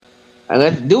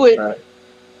Let's do it. All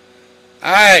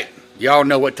All right, y'all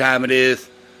know what time it is.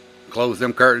 Close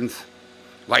them curtains,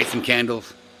 light some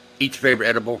candles, eat your favorite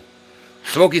edible.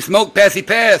 Smoky smoke, passy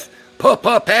pass, puff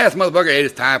puff pass, motherfucker. It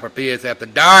is time for PS After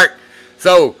Dark.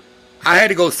 So I had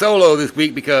to go solo this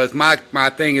week because my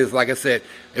thing is, like I said,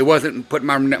 it wasn't putting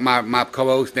my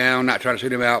co-host down, not trying to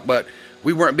shoot him out, but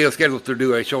we weren't being scheduled to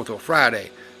do a show until Friday.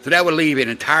 So that would leave an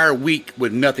entire week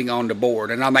with nothing on the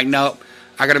board. And I'm like, nope,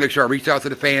 I got to make sure I reach out to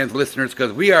the fans, listeners,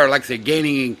 because we are, like I said,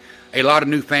 gaining a lot of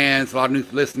new fans, a lot of new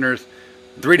listeners,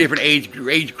 3 different age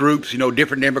groups,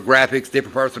 different demographics,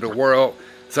 different parts of the world.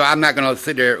 So I'm not going to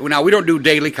sit there. Now, we don't do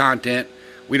daily content.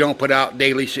 We don't put out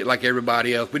daily shit like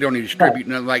everybody else. We don't need to distribute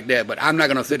nothing like that. But I'm not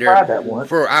going to sit there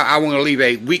I want to leave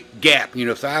a week gap,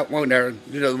 So I want to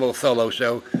do a little solo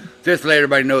show just to let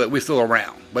everybody know that we're still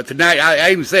around. But tonight,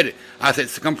 I even said it. I said,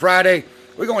 come Friday,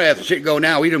 we're going to have shit go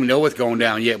down. We don't even know what's going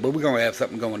down yet, but we're going to have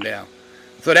something going down.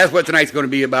 So that's what tonight's going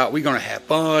to be about. We're going to have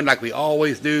fun like we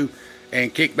always do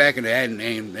and kick back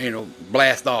and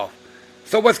blast off.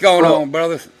 So what's going on,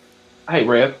 brothers? Hey,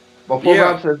 Rev. Before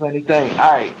Rob says anything,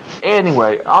 all right.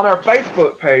 Anyway, on our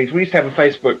Facebook page, we used to have a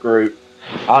Facebook group.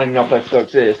 I don't even know if that still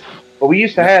exists, but we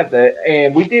used to have that,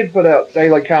 and we did put out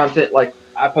daily content. Like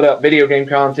I put out video game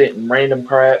content and random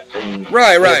crap. And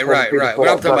right. What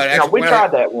I'm talking about, we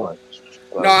tried that once.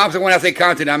 No, I'm saying when I say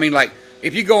content, I mean like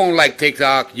if you go on like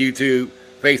TikTok, YouTube,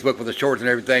 Facebook with the shorts and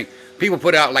everything, people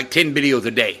put out like 10 videos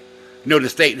a day. To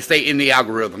stay in the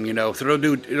algorithm. So they'll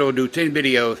do 10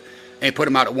 videos. And put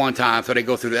them out at one time so they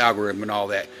go through the algorithm and all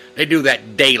that. They do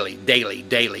that daily.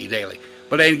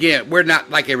 But then again, we're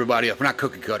not like everybody else. We're not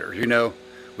cookie cutters,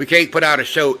 We can't put out a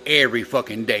show every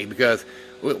fucking day because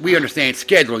we understand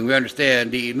scheduling. We understand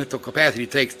the mental capacity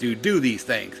it takes to do these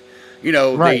things.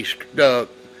 The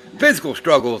physical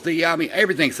struggles,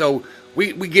 everything. So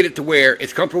we get it to where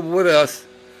it's comfortable with us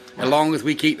as long as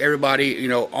we keep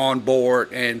everybody, on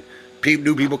board and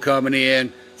new people coming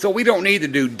in. So we don't need to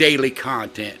do daily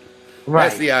content. Right.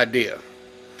 That's the idea.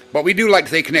 But we do like to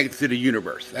stay connected to the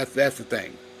universe. That's the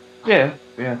thing. Yeah.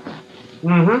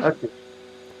 Mm-hmm. That's it.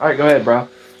 All right, go ahead, bro.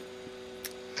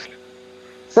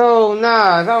 So,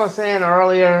 as I was saying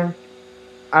earlier,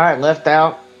 I left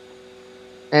out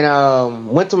and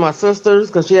went to my sister's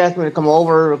because she asked me to come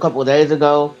over a couple of days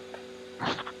ago.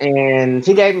 And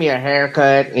she gave me a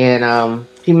haircut and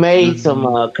she made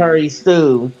some curry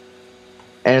stew.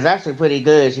 And it's actually pretty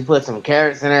good. She put some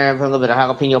carrots in there, put a little bit of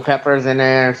jalapeno peppers in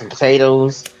there, some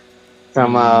potatoes,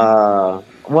 some,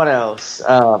 what else?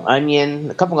 Onion,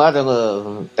 a couple other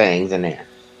little things in there.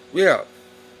 Yeah.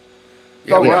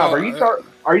 So, Rob,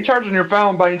 are you charging your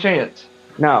phone by any chance?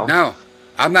 No. No.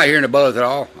 I'm not hearing a buzz at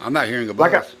all. I'm not hearing a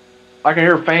buzz. I can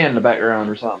hear a fan in the background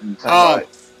or something. I'm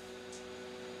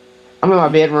in my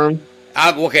bedroom.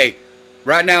 Okay.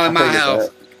 Right now in my house,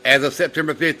 as of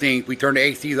September 15th, we turned the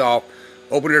ACs off.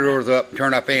 Open the doors up,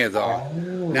 turn our fans off.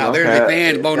 Now there's a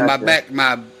fan blowing in my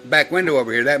back window over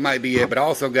here. That might be it, but I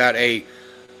also got a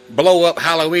blow up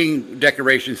Halloween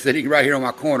decoration sitting right here on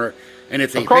my corner, and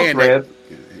it's a fan.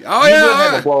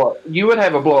 You would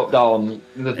have a blow up doll in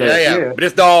the day. Yeah. But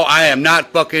this doll, I'm not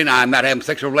having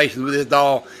sexual relations with this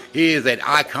doll. He is an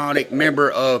iconic member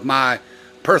of my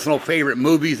personal favorite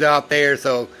movies out there.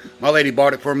 So my lady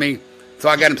bought it for me. So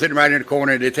I got him sitting right in the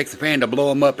corner. It takes a fan to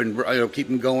blow him up and keep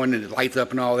him going, and it lights up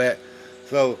and all that.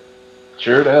 So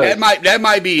sure does. That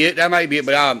might be it.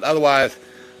 But otherwise,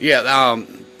 I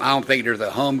don't think there's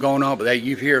a hum going on. But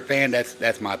you hear a fan,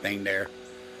 that's my thing there.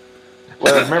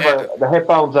 Well, remember the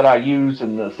headphones that I use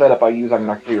and the setup I use, I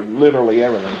can hear literally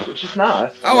everything, which is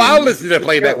nice. Oh, I'll listen to the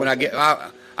playback when I get.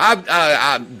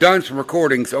 I've done some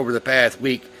recordings over the past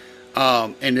week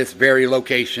in this very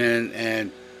location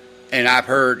and I've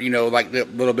heard, like a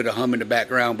little bit of hum in the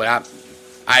background, but I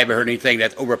haven't heard anything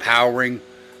that's overpowering.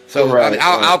 So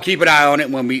I'll keep an eye on it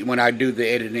when I do the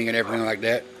editing and everything like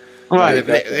that. Right.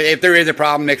 If there is a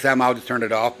problem next time, I'll just turn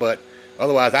it off. But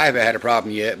otherwise, I haven't had a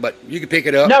problem yet. But you can pick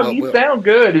it up. No, you sound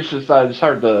good. It's just I just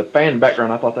heard the fan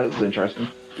background. I thought that was interesting.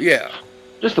 Yeah.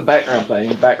 Just the background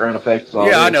thing, background effects.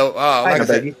 I know. Like I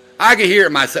said, I can hear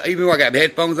it myself, even when I got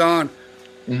headphones on.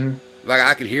 Mm-hmm. Like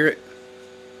I can hear it.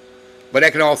 But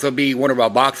that could also be one of our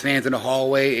box fans in the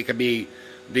hallway. It could be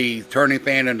the turning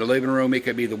fan in the living room. It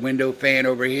could be the window fan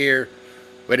over here.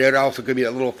 But it also could be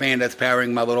a little fan that's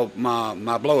powering my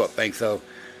blow up thing. So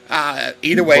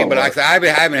either way, but like I said,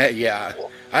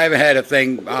 I haven't had a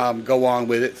thing go on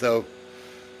with it. So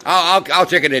I'll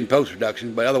check it in post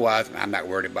production. But otherwise, I'm not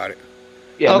worried about it.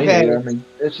 Yeah, okay. I mean,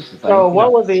 it's just a thing. So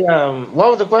what was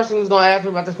the question you was gonna ask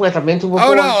me about this place I've been to before?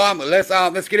 Oh no,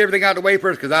 let's get everything out of the way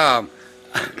first because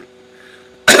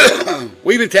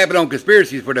we've been tapping on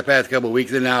conspiracies for the past couple of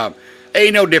weeks, and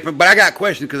ain't no different. But I got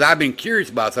questions because I've been curious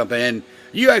about something, and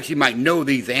you actually might know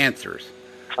these answers.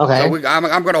 Okay. So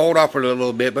I'm going to hold off for a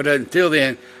little bit, but until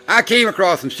then, I came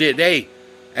across some shit today,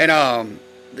 and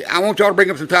I want y'all to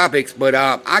bring up some topics, but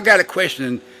I got a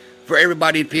question for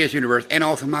everybody in PS Universe and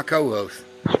also my co-host.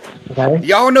 Okay.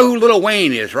 Y'all know who Lil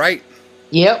Wayne is, right?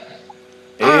 Yep.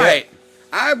 All right.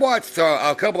 I watched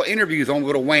a couple of interviews on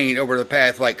Lil Wayne over the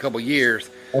past couple of years,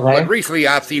 but recently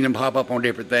I've seen him pop up on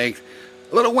different things.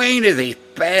 Lil Wayne is a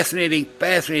fascinating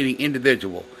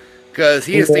individual because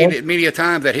he has stated many a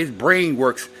times that his brain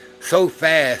works so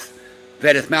fast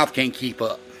that his mouth can't keep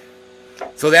up.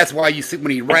 So that's why you see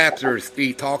when he raps or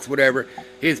he talks, whatever,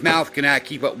 his mouth cannot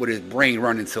keep up with his brain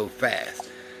running so fast.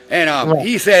 And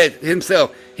he said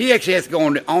himself, he actually has to go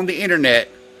on the internet,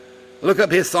 look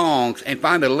up his songs, and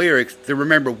find the lyrics to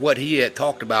remember what he had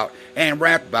talked about and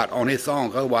rapped about on his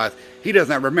songs. Otherwise, he does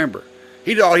not remember.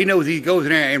 All he knows is he goes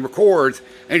in there and records,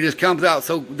 and it just comes out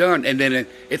so done, and then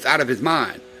it's out of his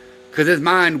mind. Because his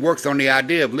mind works on the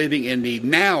idea of living in the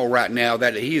now right now,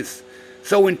 that he is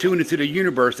so in tune into the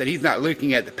universe that he's not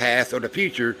looking at the past or the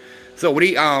future. So when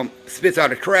he spits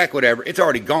out a track, whatever, it's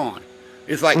already gone.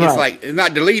 It's like it's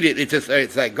not deleted.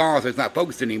 It's like gone, so it's not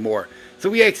focused anymore.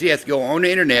 So he actually has to go on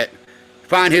the internet,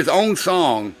 find his own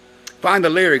song, find the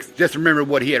lyrics, just remember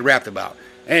what he had rapped about.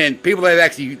 And people have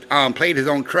actually played his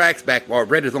own tracks back or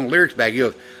read his own lyrics back. He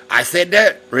goes, "I said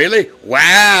that? Really?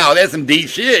 Wow, that's some deep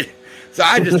shit." So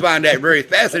I just find that very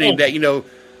fascinating that,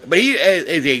 but he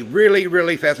is a really,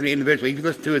 really fascinating individual. If you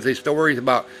listen to his stories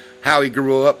about how he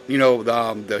grew up, the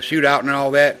shootout and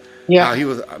all that. Yeah. He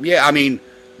was,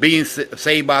 being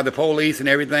saved by the police and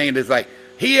everything. And it's like,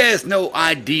 he has no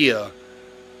idea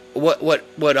what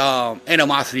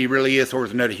animosity really is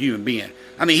towards another human being.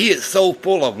 I mean, he is so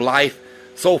full of life,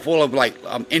 so full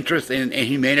of interest in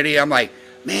humanity. I'm like,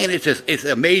 man, it's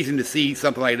amazing to see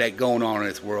something like that going on in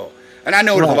this world. And I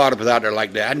know there's a lot of us out there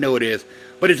like that. I know it is.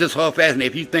 But it's just so fascinating.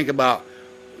 If you think about,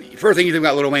 first thing you think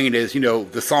about Lil Wayne is,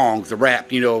 the songs, the rap,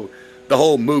 the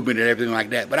whole movement and everything like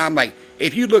that. But I'm like,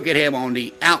 if you look at him on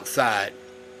the outside,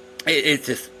 it's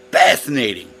just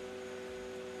fascinating.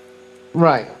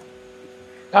 Right.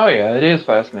 Oh, yeah, it is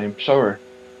fascinating, sure.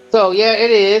 So, yeah,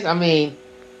 it is. I mean,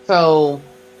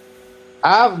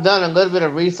 I've done a little bit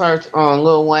of research on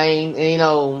Lil Wayne,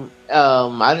 and,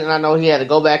 I did not know he had to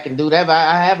go back and do that, but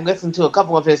I have listened to a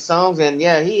couple of his songs, and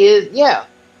yeah, he is,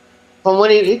 from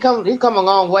when he come a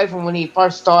long way from when he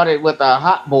first started with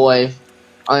Hot Boy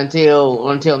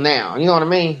until now. You know what I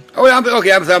mean? Oh,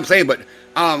 yeah, I'm saying, but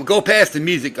go past the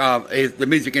music, the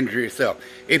music industry itself.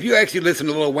 If you actually listen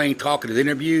to Lil Wayne talk in his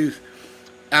interviews,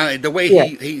 the way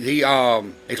he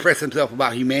expressed himself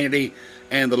about humanity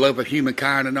and the love of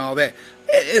humankind and all that,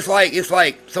 it's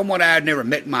like someone I've never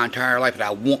met in my entire life that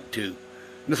I want to.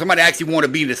 Somebody I actually want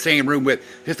to be in the same room with,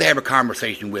 just to have a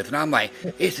conversation with. And I'm like,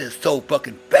 it's just so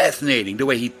fucking fascinating the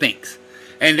way he thinks.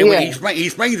 And the way he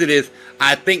explains it is,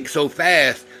 I think so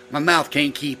fast, my mouth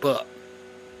can't keep up.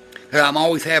 Because I'm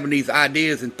always having these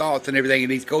ideas and thoughts and everything,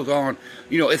 and he goes on.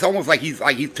 It's almost like he's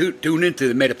tuned into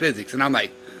the metaphysics. And I'm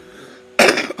like,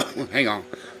 hang on.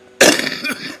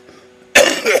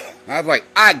 I was like,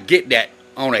 I get that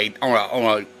on a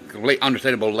complete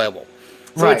understandable level.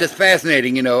 So it's just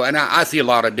fascinating, and I see a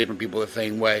lot of different people the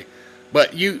same way.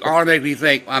 But you automatically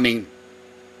think, I mean,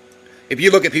 if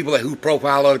you look at people who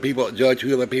profile other people, judge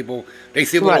who other people, they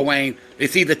see Lil Wayne, they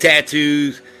see the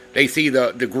tattoos, they see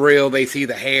the grill, they see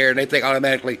the hair, they think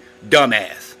automatically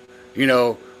dumbass,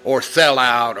 or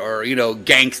sellout, or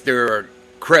gangster, or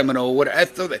criminal,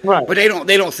 whatever. But they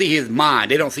don't see his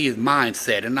mind, they don't see his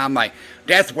mindset, and I'm like,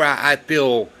 that's where I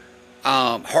feel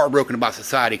heartbroken about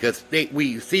society, because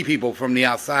we see people from the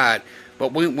outside,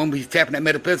 but when we tap in that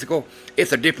metaphysical,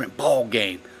 it's a different ball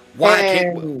game.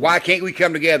 Why can't we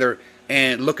come together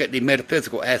and look at the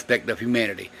metaphysical aspect of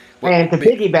humanity? And to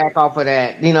piggyback off of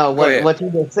that, what you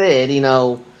just said,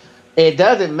 it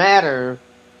doesn't matter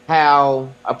how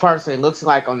a person looks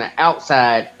like on the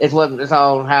outside. It's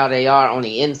all how they are on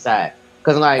the inside.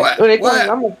 Because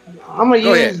I'm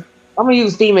gonna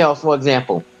use females for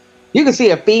example. You can see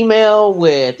a female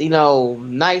with,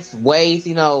 nice waist,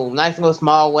 nice little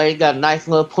small waist, got a nice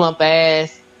little plump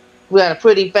ass, got a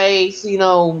pretty face,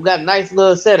 got a nice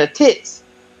little set of tits.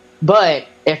 But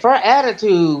if her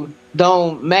attitude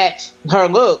don't match her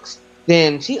looks,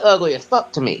 then she ugly as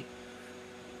fuck to me.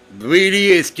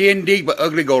 Greedy is skin deep, but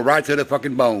ugly go right to the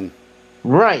fucking bone.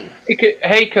 Right. He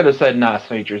could have said nice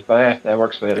features, but that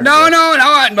works better. No,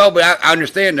 but I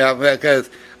understand that, because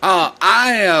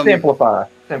I am... Simplify.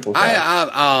 When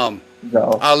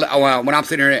I'm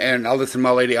sitting here and I listen to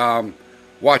my lady,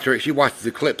 watch her. She watches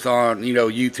the clips on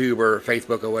YouTube or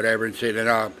Facebook or whatever and shit. And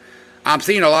I'm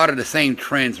seeing a lot of the same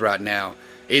trends right now.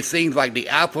 It seems like the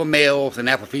alpha males and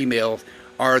alpha females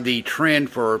are the trend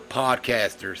for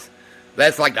podcasters.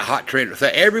 That's like the hot trend. So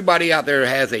everybody out there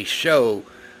has a show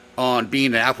on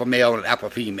being an alpha male and an alpha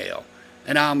female.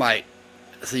 And I'm like,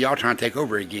 so y'all trying to take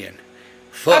over again.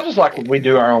 I just like when we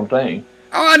do our own thing.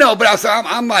 Oh, I know, but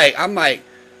I'm like,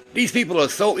 these people are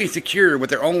so insecure with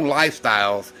their own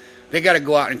lifestyles. They got to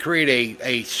go out and create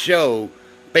a show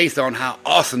based on how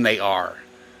awesome they are,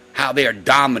 how they are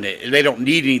dominant, and they don't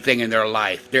need anything in their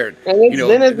life. They're,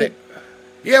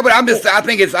 yeah, but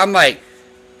I'm like,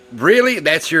 really?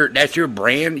 That's your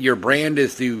brand? Your brand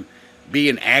is to be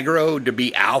an aggro, to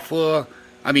be alpha?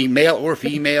 I mean, male or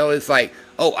female? It's like,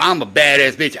 oh, I'm a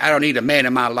badass bitch. I don't need a man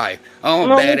in my life. Oh,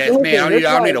 I'm a badass man. I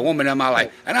don't need a woman in my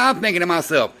life. And I'm thinking to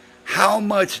myself, how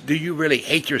much do you really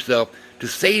hate yourself to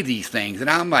say these things? And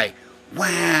I'm like,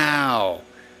 wow.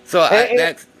 So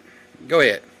that's, go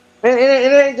ahead. And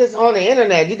it ain't just on the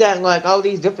internet. You got like all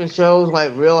these different shows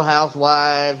like Real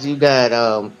Housewives. You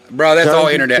got bro, that's all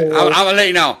internet. I'm gonna let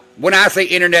you know. When I say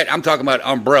internet, I'm talking about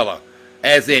umbrella,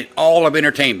 as in all of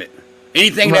entertainment.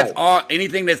 Anything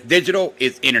anything that's digital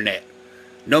is internet.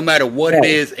 No matter what it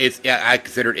is, I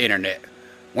consider it internet.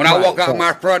 When I walk out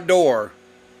my front door,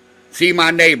 see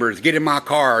my neighbors, get in my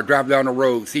car, drive down the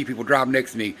road, see people drive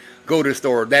next to me, go to the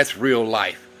store, that's real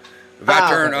life. If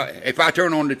I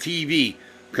turn on the TV,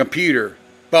 computer,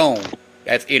 phone,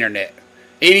 that's internet.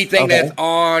 Anything that's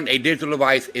on a digital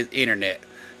device is internet.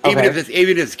 Even if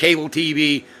it's cable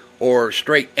TV or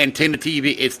straight antenna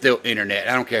TV, it's still internet.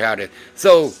 I don't care how it is.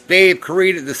 So they've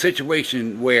created the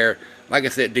situation where, like I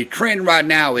said, the trend right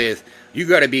now is you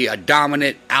got to be a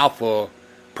dominant alpha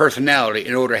personality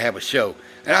in order to have a show.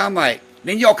 And I'm like,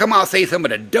 then y'all come out and say some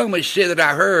of the dumbest shit that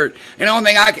I heard. And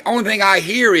the only thing I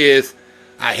hear is,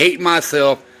 I hate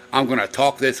myself. I'm going to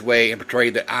talk this way and portray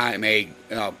that I am a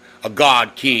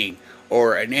god king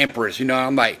or an empress.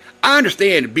 I'm like, I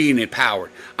understand being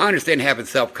empowered. I understand having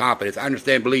self-confidence. I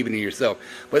understand believing in yourself.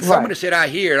 But some of the shit I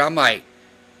hear, and I'm like,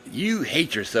 you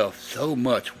hate yourself so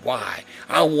much. Why?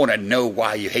 I want to know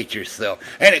why you hate yourself.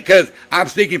 And because I'm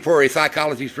speaking for a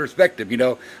psychologist's perspective,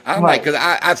 I'm like, because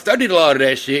I've studied a lot of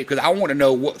that shit because I want to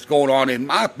know what's going on in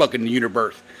my fucking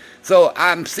universe. So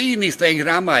I'm seeing these things and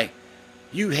I'm like,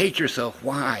 you hate yourself.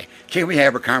 Why? Can't we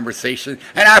have a conversation?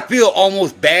 And I feel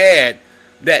almost bad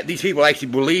that these people actually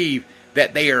believe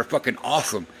that they are fucking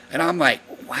awesome. And I'm like,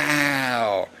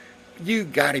 wow, you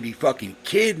got to be fucking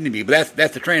kidding me. But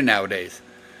that's the trend nowadays.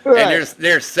 Right. And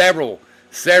there's several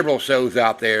shows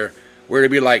out there where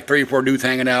there'd be like 3 or 4 dudes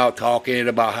hanging out talking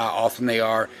about how awesome they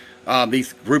are.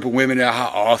 These group of women,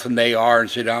 how awesome they are and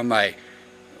shit. I'm like,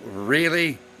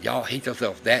 really? Y'all hate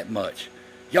yourself that much?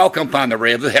 Y'all come find the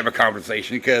Rebs and have a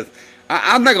conversation because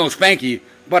I'm not going to spank you,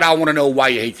 but I want to know why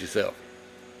you hate yourself.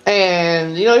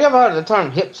 And, you ever heard of the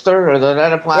term hipster or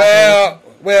that applies?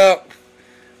 Well,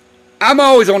 I'm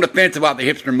always on the fence about the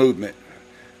hipster movement.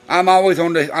 I'm always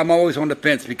on the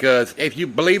fence because if you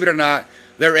believe it or not,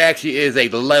 there actually is a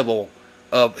level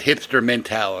of hipster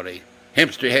mentality,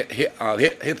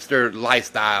 hipster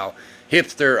lifestyle,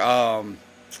 hipster,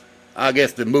 I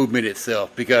guess the movement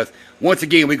itself. Because once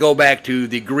again, we go back to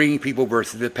the green people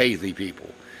versus the Paisley people.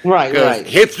 Right.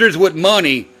 Hipsters with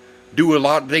money do a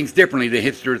lot of things differently than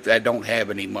hipsters that don't have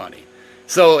any money.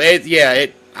 So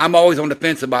I'm always on the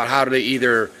fence about how to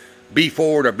either be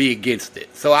for it or be against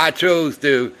it. So I chose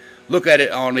to look at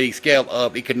it on the scale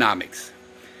of economics.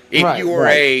 If you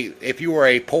were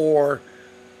a poor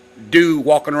dude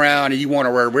walking around and you want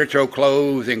to wear retro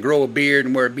clothes and grow a beard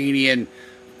and wear a beanie and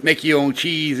make your own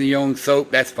cheese and your own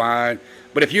soap, that's fine.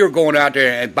 But if you're going out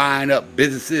there and buying up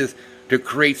businesses to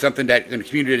create something that in the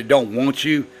community that don't want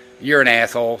you, you're an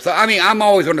asshole. So I mean, I'm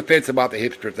always on the fence about the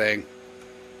hipster thing.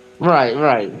 Right.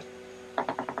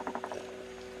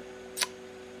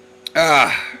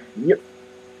 Yep.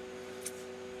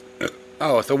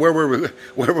 Oh, so where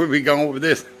were we going with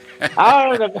this?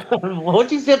 I don't know.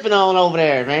 What you sipping on over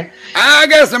there, man? I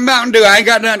got some Mountain Dew. I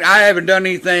haven't done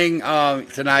anything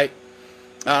tonight.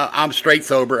 I'm straight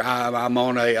sober. I'm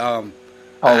on a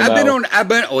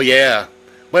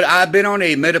but I've been on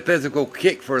a metaphysical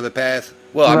kick for the past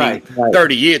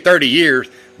 30 years.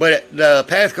 But the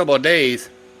past couple of days,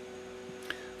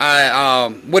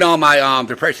 I went on my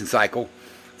depression cycle.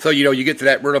 So, you get to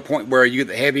that real point where you get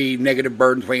the heavy negative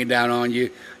burdens weighing down on you.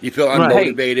 You feel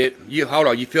unmotivated. You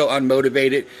feel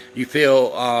unmotivated. You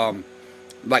feel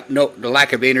like the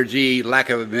lack of energy,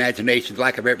 lack of imagination,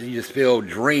 lack of everything. You just feel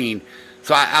drained.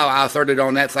 So I started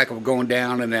on that cycle of going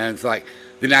down, and then it's like,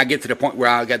 then I get to the point where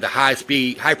I got the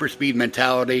hyper speed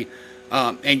mentality.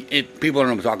 and people don't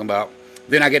know what I'm talking about.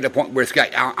 Then I get to the point where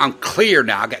I'm clear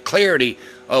now. I got clarity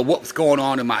of what's going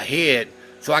on in my head.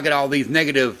 So I got all these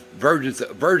negative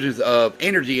versions of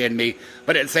energy in me,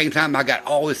 but at the same time, I got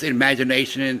all this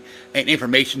imagination and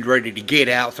information ready to get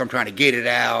out. So I'm trying to get it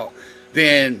out.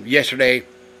 Then yesterday,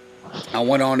 I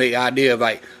went on the idea of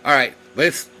like, all right,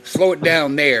 let's slow it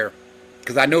down there,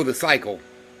 because I know the cycle.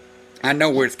 I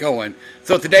know where it's going.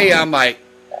 So today I'm like,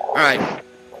 all right,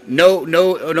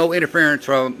 no interference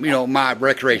from my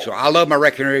recreational. I love my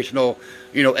recreational,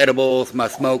 edibles, my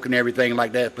smoke and everything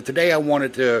like that. But today I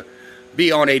wanted to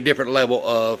be on a different level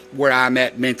of where I'm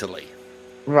at mentally.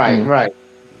 Right.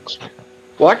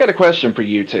 Well, I got a question for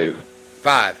you too.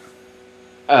 5.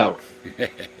 Oh.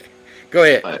 Go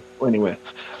ahead. Anyway.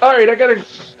 All right, I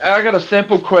got a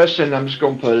simple question. I'm just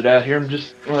going to put it out here.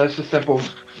 That's a simple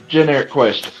generic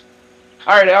question.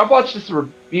 All right, I watched this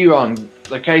review on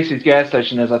the Casey's gas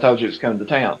station as I told you it's coming to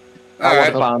town. I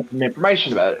want to find some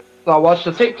information about it. So I watched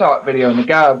a TikTok video, and the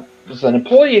guy was an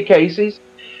employee of Casey's,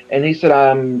 and he said,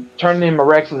 I'm turning in my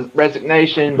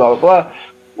resignation, blah, blah, blah.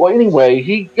 Well, anyway,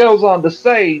 he goes on to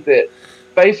say that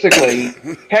basically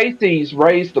Casey's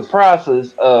raised the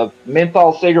prices of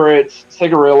menthol cigarettes,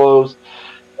 cigarillos,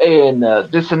 and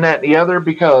this and that and the other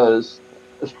because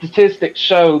the statistics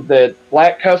showed that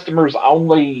black customers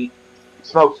only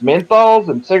smoked menthols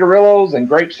and cigarillos and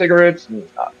grape cigarettes. And,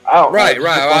 right.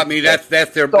 Well, I mean, that's their.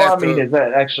 So I mean, is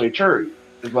that actually true?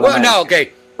 Well, no.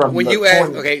 Okay. When you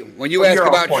ask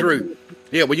about truth,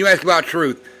 when you ask about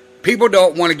truth, people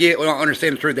don't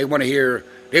understand the truth. They want to hear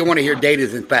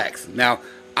data and facts. Now,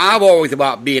 I'm always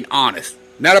about being honest,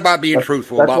 not about being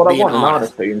truthful. That's about what being I want,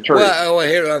 honest. honesty and truth. Well,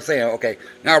 here's what I'm saying. Okay,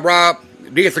 now Rob,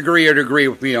 disagree or agree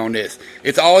with me on this.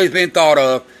 It's always been thought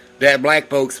of that black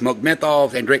folks smoke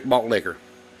menthols and drink malt liquor.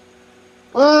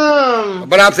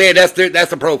 But I'm saying that's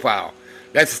the profile.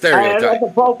 That's the stereotype. That's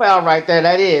a profile right there.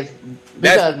 That is.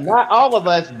 Because not all of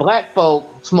us black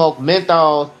folk smoke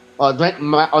menthols or drink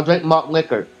malt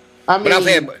liquor. I mean, but I'm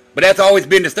saying, but that's always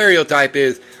been the stereotype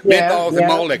is menthols and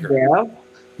malt liquor. Yeah.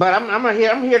 But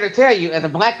I'm here to tell you, as a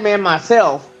black man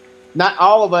myself, not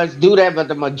all of us do that, but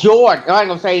the majority. I ain't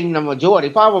gonna say even the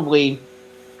majority. Probably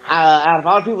out of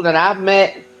all the people that I've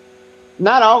met,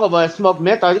 not all of us smoke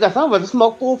menthol. You got some of us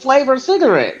smoke full flavor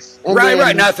cigarettes.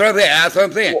 Right. That's what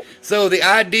I'm saying. So the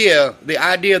idea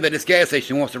that this gas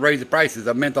station wants to raise the prices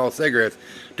of menthol cigarettes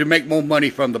to make more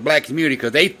money from the black community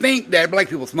because they think that black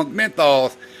people smoke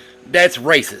menthols, that's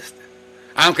racist.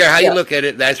 I don't care how you look at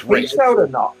it. That's racist.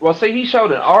 He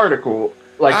showed an article.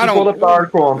 Like he pulled up the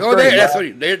article on screen. That's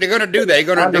what they're going to do. They're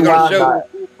going to show.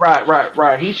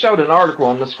 Right. He showed an article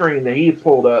on the screen that he had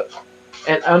pulled up.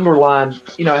 And underlined,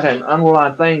 it had an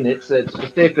underlined thing that said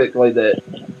specifically that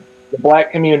the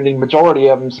black community, majority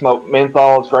of them smoke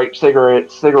menthols, grape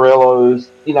cigarettes,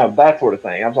 cigarillos, that sort of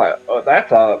thing. I was like, oh,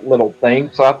 that's a little thing.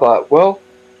 So I thought, well,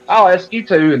 I'll ask you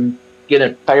to and get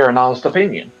a fair and honest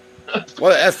opinion.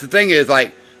 Well, that's the thing is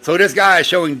so this guy is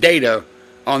showing data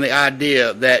on the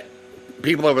idea that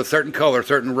people of a certain color,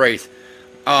 certain race,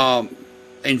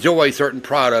 enjoy certain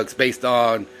products based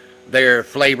on their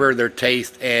flavor, their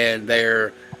taste, and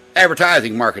their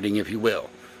advertising marketing, if you will.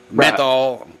 Right.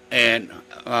 Menthol and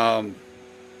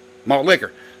malt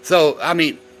liquor. So, I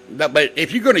mean, but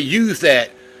if you're going to use that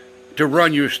to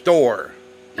run your store,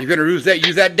 you're going to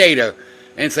use that data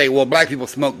and say, well, black people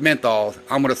smoke menthols.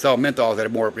 I'm going to sell menthols at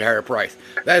a higher price.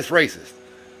 That's racist.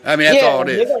 I mean, that's all it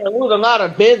is. You're going to lose a lot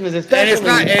of business, especially.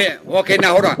 And it's not, okay,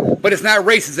 now hold on. But it's not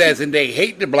racist as in they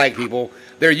hate the black people.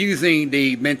 They're using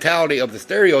the mentality of the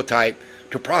stereotype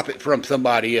to profit from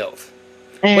somebody else.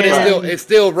 But it's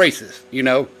still racist, in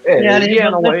a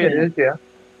way it is, yeah.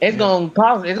 It's gonna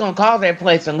cause that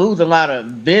place to lose a lot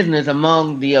of business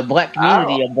among the black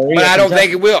community of Berea. But I don't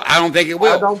think it will. I don't think it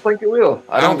will. I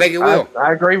don't think it will.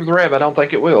 I agree with Rev. I don't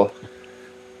think it will.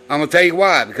 I'm gonna tell you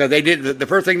why. Because they did the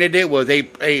first thing they did was they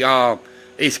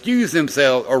excuse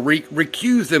themselves or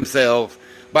recuse themselves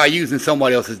by using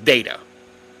somebody else's data.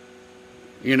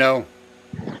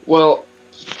 Well,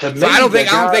 to me, I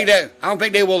don't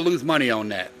think they will lose money on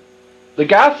that. The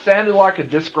guy sounded like a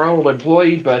disgruntled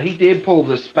employee, but he did pull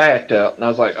this fact out, and I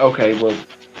was like, okay, well,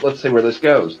 let's see where this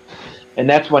goes. And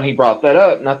that's when he brought that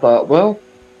up, and I thought, well,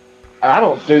 I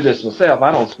don't do this myself.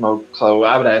 I don't smoke, so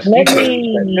I would ask you to do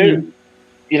that.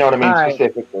 You know what I mean,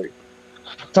 specifically.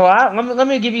 So let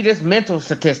me give you this mental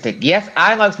statistic. Yes,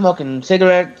 I like smoking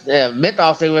cigarettes,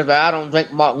 menthol cigarettes, but I don't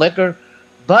drink malt liquor.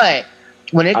 But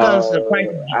when it comes to the price,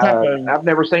 I've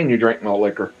never seen you drink malt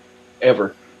liquor,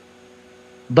 ever.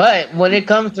 But when it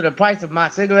comes to the price of my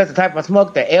cigarettes, the type I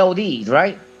smoke, the LDs,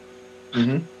 right?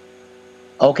 Mm-hmm.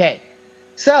 Okay.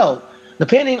 So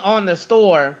depending on the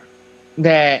store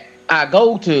that I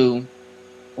go to,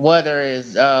 whether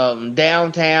it's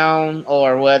downtown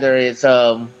or whether it's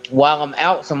while I'm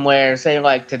out somewhere, say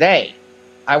like today,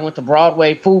 I went to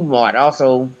Broadway Food Mart,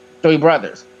 also Three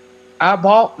Brothers. I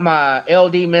bought my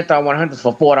LD Menthol 100s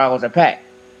for $4 a pack.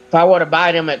 If I were to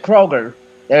buy them at Kroger,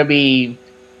 there'd be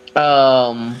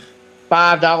 $5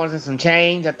 and some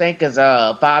change. I think is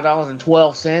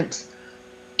 $5.12.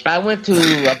 I went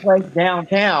to a place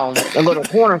downtown, a little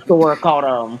corner store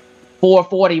called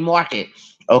 440 Market.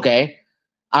 Okay,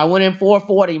 I went in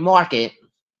 440 Market,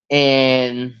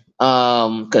 and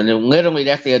cause literally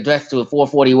that's the address to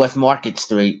 440 West Market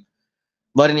Street.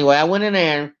 But anyway, I went in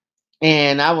there,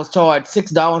 and I was charged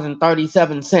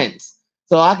 $6.37.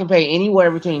 So I can pay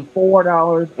anywhere between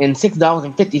 $4 and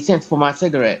 $6.50 for my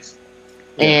cigarettes.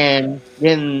 Yeah. And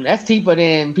then that's cheaper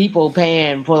than people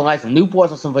paying for like some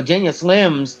Newports or some Virginia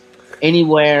Slims,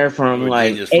 anywhere from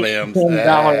Virginia like $8 to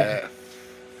 $10.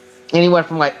 Anywhere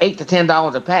from like $8 to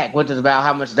 $10 a pack, which is about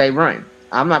how much they run.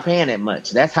 I'm not paying that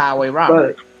much. That's highway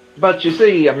robbery. But you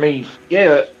see, I mean,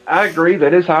 yeah, I agree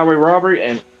that is highway robbery.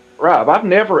 And Rob, I've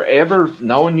never ever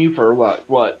known you for what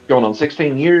going on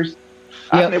 16 years.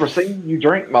 Yep. I've never seen you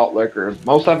drink malt liquor.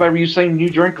 Most I've ever seen you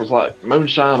drink was like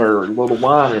moonshine or a little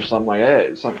wine or something like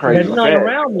that. Something crazy. There's nothing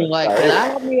around me like that. I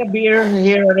have me a beer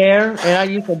here or there, and I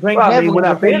used to drink. Well, I mean, when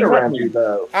I've been around you,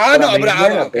 though. I know, but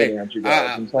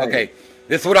okay.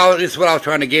 This is what I was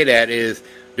trying to get at is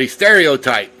the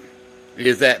stereotype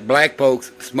is that black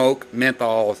folks smoke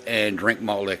menthols and drink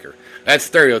malt liquor. That's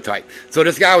stereotype. So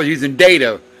this guy was using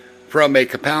data from a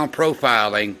compound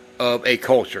profiling of a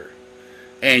culture.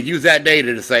 And use that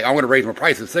data to say, I'm going to raise my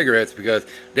price of cigarettes because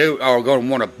they are going to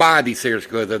want to buy these cigarettes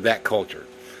because of that culture.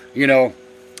 You know,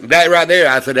 that right there,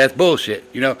 I said, that's bullshit.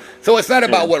 You know, so it's not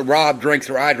about what Rob drinks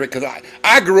or I drink, because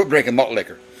I grew up drinking malt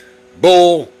liquor.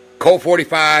 Bull, Colt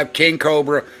 45, King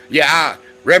Cobra. Yeah,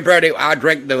 I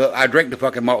drank the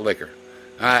fucking malt liquor.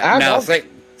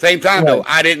 Same time though,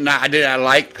 I didn't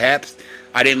like Pabst.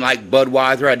 I didn't like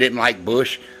Budweiser. I didn't like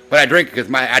Busch. But I drink it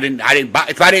because I didn't buy.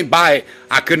 If I didn't buy it,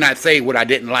 I could not say what I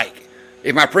didn't like.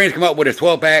 If my friends come up with a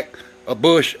 12-pack, a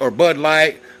Busch or Bud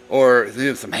Light or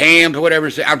some Hams or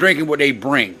whatever, I'm drinking what they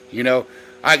bring. You know,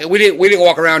 we didn't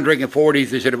walk around drinking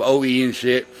 40s instead of OE and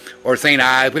shit or St.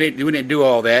 Ives. We didn't do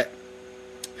all that.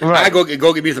 Right. I go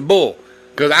get me some Bull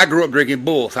because I grew up drinking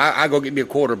Bull, so I go get me a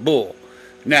quarter Bull.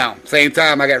 Now, same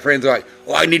time, I got friends like,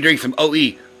 well, I need to drink some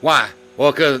OE. Why?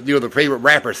 Well, because their favorite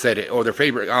rapper said it or their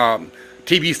favorite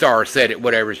TV star said it,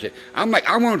 whatever shit. I'm like,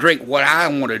 I want to drink what I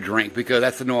want to drink because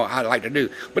that's what I like to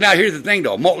do. But now here's the thing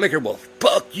though, malt liquor will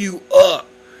fuck you up,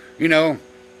 you know.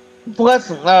 Plus,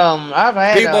 I've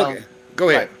had people. Go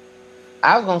ahead.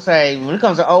 I was gonna say when it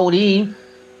comes to OD,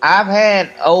 I've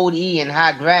had OD and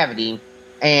high gravity,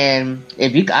 and I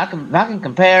can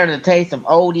compare the taste of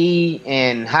OD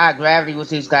and high gravity,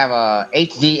 which is kind of a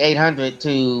HD 800,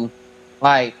 to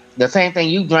like the same thing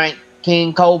you drank,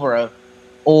 King Cobra.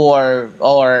 Or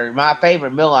my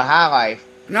favorite, Miller High Life.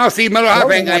 No, see, Miller High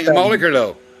Life ain't malt liquor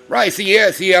though. Right, see,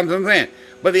 I'm saying.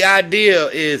 But the idea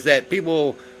is that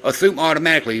people assume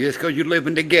automatically, just because you live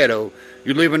in the ghetto,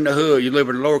 you live in the hood, you live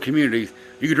in the lower communities,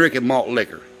 you can drink malt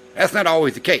liquor. That's not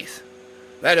always the case.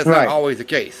 That is not always the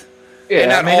case.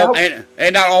 Yeah,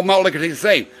 and not all malt liquor tastes the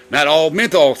same. Not all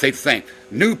menthol tastes the same.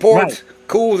 Newports,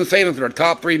 Cools, and Salem's are the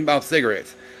top 3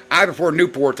 cigarettes. I prefer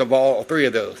Newports of all 3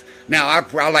 of those. Now,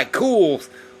 I like Cools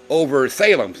over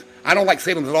Salem's. I don't like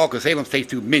Salem's at all because Salem's taste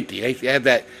too minty. They have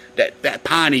that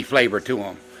piney flavor to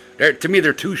them. To me,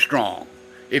 they're too strong,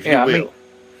 if you will. I mean,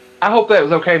 I hope that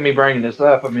was okay me bringing this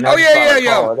up. I mean,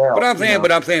 yeah. But I'm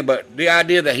saying, but the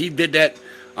idea that he did that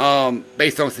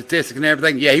based on statistics and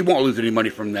everything, yeah, he won't lose any money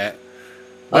from that.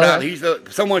 But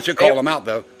someone should call him out,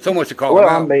 though. Someone should call him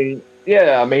out. I mean,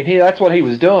 that's what he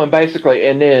was doing, basically.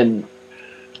 And then,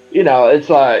 you know, it's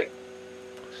like,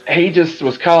 he just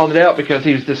was calling it out because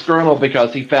he was disgruntled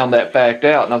because he found that fact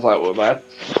out. And I was like, well,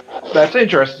 that's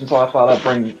interesting. So I thought I'd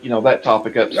bring, that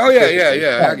topic up. Oh,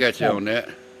 yeah. I got you on that.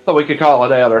 So we could call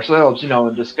it out ourselves,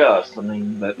 and discuss. I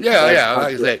mean, like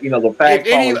I said, the facts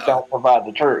always don't provide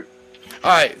the truth.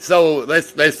 All right, so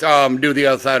let's do the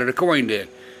other side of the coin then.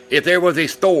 If there was a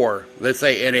store, let's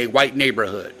say in a white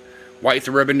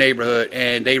suburban neighborhood,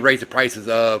 and they raise the prices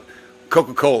of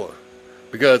Coca-Cola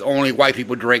because only white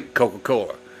people drink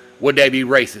Coca-Cola, would that be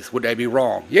racist? Would that be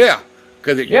wrong? Yeah,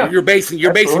 because you're basing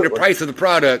the price of the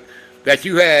product that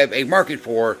you have a market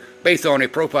for based on a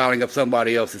profiling of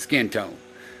somebody else's skin tone.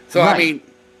 So, I mean,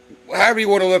 however you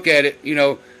want to look at it,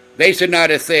 they should not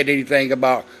have said anything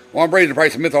about, well, I'm raising the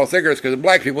price of menthol cigarettes because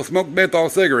black people smoke menthol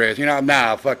cigarettes.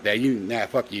 Nah, fuck that.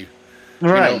 Fuck you.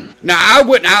 Right. You know? Now I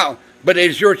wouldn't. But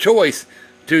it's your choice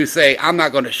to say I'm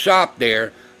not going to shop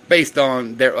there based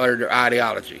on their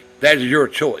ideology. That is your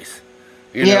choice.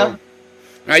 You know.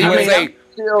 Now you can say.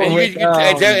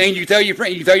 And you tell your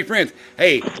friend, you tell your friends,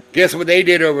 hey, guess what they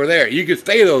did over there? You can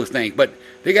say those things, but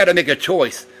they got to make a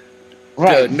choice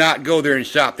to not go there and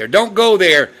shop there. Don't go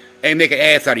there and make an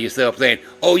ass out of yourself saying,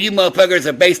 oh, you motherfuckers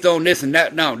are based on this and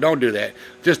that. No, don't do that.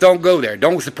 Just don't go there.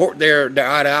 Don't support their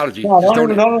ideology. No,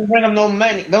 don't even bring them no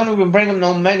money. Don't even bring them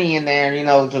no money in there,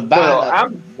 to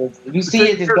buy if you see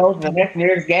it, just go to the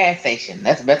nearest gas station.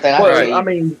 That's the best thing I can say. I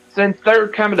mean, since they're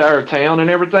coming to our town and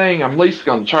everything, I'm at least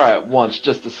going to try it once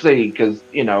just to see, because,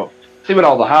 see what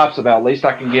all the hype's about. At least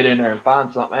I can get in there and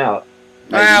find something out.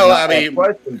 Well, I mean,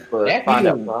 questions, but find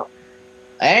out something.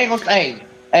 I ain't gonna say,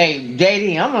 hey,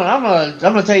 JD, I'm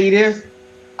gonna tell you this.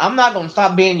 I'm not gonna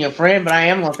stop being your friend, but I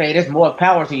am gonna say there's more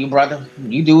power to you, brother.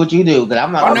 You do what you do, because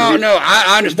I'm not. Oh, no,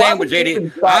 I understand what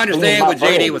JD. I understand what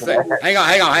JD was saying. Hang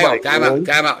on.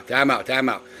 Time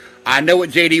out. I know what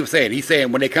JD was saying. He's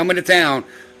saying when they come into town,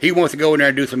 he wants to go in there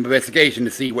and do some investigation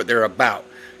to see what they're about.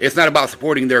 It's not about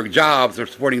supporting their jobs or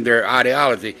supporting their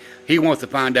ideology. He wants to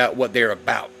find out what they're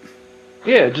about.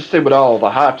 Yeah, just see what all the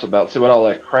hype's about. See what all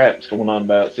that crap's going on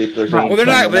about. See if there's any. Well, they're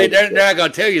not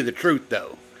going to tell you the truth,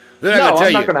 though. I'm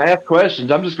not going to ask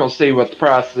questions. I'm just going to see what the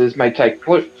price is. May take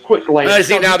quick glance.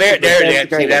 See, now that's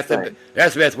the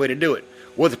best way to do it.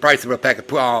 What's the price of a pack of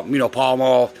Pall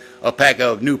Malls, a pack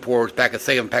of Newports, pack of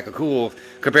Salem, pack of Cools,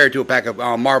 compared to a pack of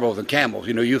Marlboros and Camels?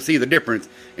 You'll see the difference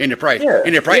in the price. Yeah.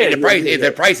 And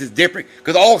the price is different,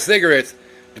 because all cigarettes,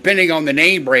 depending on the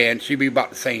name brand, should be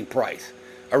about the same price,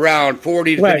 around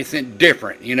 40 to 50 cents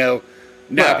different. Now,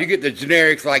 if you get the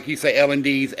generics like you say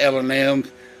L&Ds,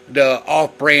 L&Ms, the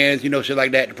off brands, shit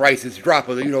like that, the prices drop,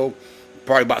 probably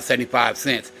about 75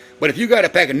 cents. But if you got a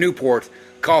pack of Newports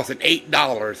costing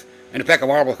 $8 and a pack of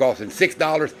Marlboros costing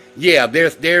 $6, yeah,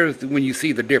 there's when you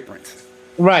see the difference.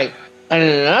 Right.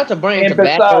 And not to bring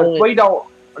tobacco. We don't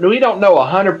know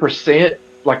 100%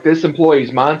 like this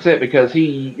employee's mindset, because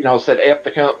he, said F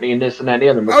the company and this and that.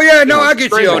 I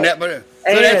get you on that, but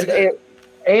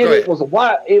it was a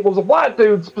white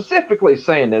dude specifically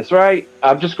saying this, right?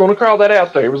 I'm just going to call that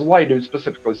out there. It was a white dude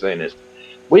specifically saying this.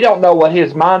 We don't know what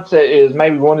his mindset is.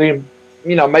 Maybe one of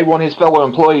his fellow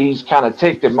employees kind of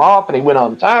ticked him off and he went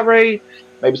on a tirade.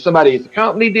 Maybe somebody at the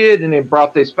company did, and then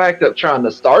brought this fact up trying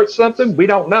to start something. We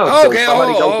don't know. Okay,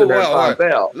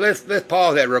 let's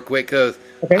pause that real quick, because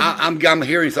I'm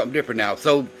hearing something different now.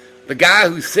 So the guy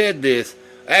who said this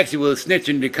actually was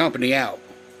snitching the company out.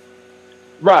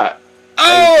 Right.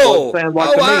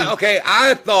 Okay.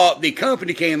 I thought the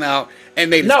company came out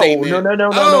and made a statement.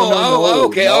 No.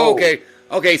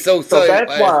 Okay. So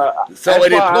that's why. I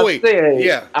said,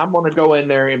 yeah, I'm going to go in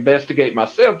there and investigate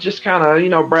myself. Just kind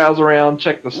of, browse around,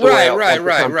 check the store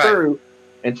out, through,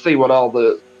 and see what all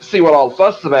the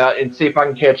fuss is about, and see if I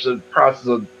can catch the prices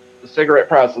of the cigarette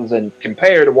prices and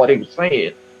compare to what he was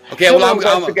saying. Okay, well,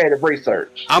 investigative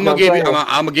research. I'm gonna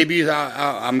give you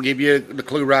the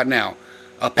clue right now.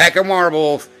 A pack of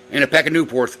Marlboros and a pack of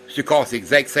Newports should cost the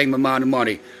exact same amount of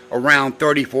money, around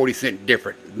 30-40 cents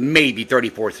different, maybe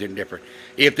 34 cents different.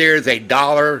 If there's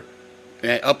 $1,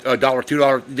 up $1,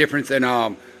 $2 difference in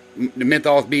the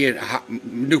menthols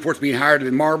Newports being higher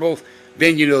than Marlboros,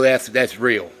 then that's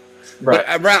real. Right.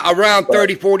 But around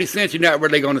 30-40 cents, you're not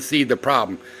really going to see the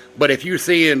problem. But if you're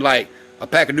seeing like a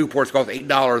pack of Newports costs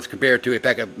 $8 compared to a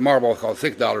pack of Marlboros costs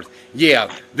 $6,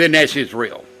 yeah, then that shit's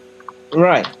real.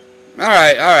 Right. All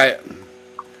right.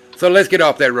 So let's get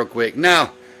off that real quick.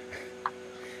 Now,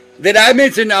 did I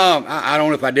mention, I don't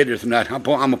know if I did this or not, I'm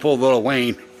going to pull Lil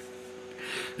Wayne.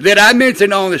 Did I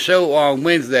mention on the show on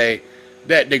Wednesday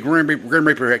that the Grim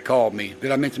Reaper had called me?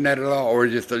 Did I mention that at all? Or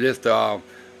just I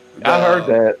heard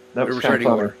that. That was kind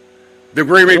of funny. The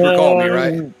Grim Reaper called me,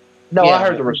 right? No, yeah. I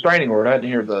heard the restraining order. I didn't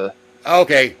hear the...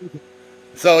 Okay.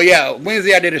 So, yeah,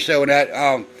 Wednesday I did a show,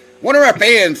 and one of our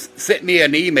fans sent me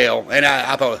an email, and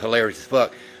I thought it was hilarious as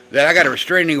fuck, that I got a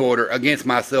restraining order against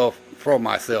myself from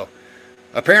myself.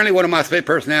 Apparently, one of my split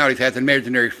personalities has an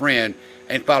imaginary friend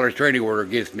and filed a restraining order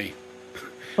against me.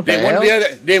 Then one of the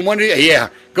other, yeah,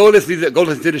 go listen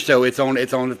to the show. It's on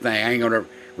the thing. I ain't gonna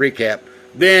recap.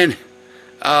 Then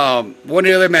one of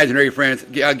the other imaginary friends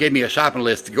gave me a shopping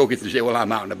list to go get some shit while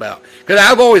I'm out and about. Because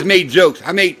I've always made jokes.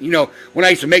 I made, when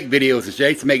I used to make videos and shit, I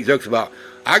used to make jokes about,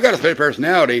 I got a split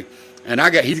personality, and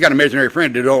he's got an imaginary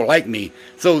friend that don't like me.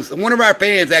 So one of our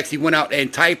fans actually went out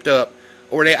and typed up,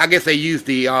 or I guess they used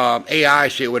the AI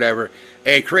shit, whatever,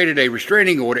 and created a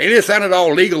restraining order. And it sounded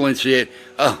all legal and shit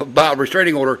about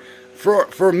restraining order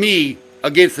for me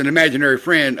against an imaginary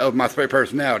friend of my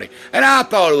personality. And I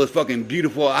thought it was fucking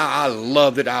beautiful. I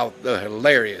loved it. I was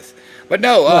hilarious. But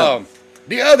no,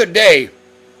 the other day,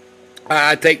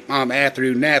 I take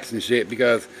afternoon naps and shit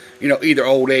because, either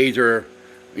old age or,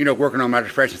 working on my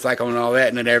depression cycle and all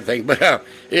that and everything. But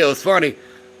it was funny.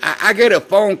 I get a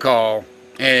phone call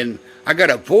and I got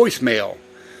a voicemail.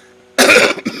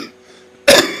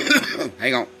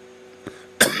 Hang on.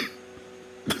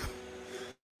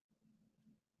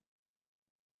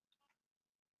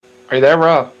 Are you there,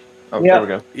 Rob? Oh, yeah. There we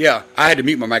go. Yeah, I had to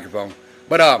mute my microphone.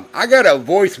 But I got a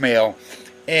voicemail,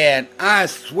 and I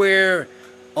swear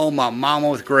on my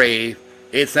mama's grave,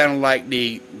 it sounded like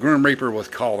the Grim Reaper was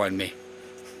calling me.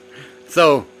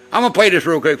 So I'm gonna play this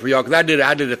real quick for y'all because I did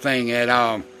a thing,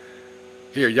 and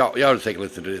here y'all just take a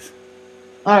listen to this.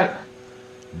 All right.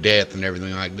 Death and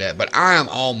everything like that, but I am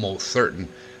almost certain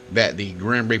that the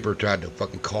Grim Reaper tried to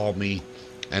fucking call me,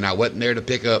 and I wasn't there to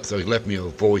pick up, so he left me a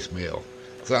voicemail.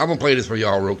 So I'm gonna play this for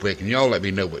y'all real quick, and y'all let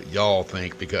me know what y'all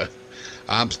think because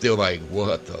I'm still like,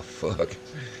 what the fuck?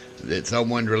 Did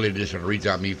someone really just reach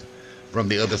out me from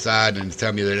the other side and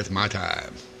tell me that it's my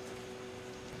time?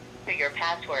 For your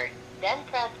password, then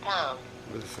press pound.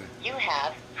 You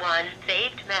have one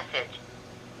saved message.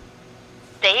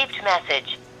 Saved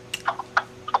message.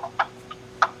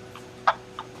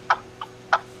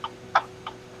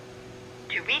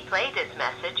 To replay this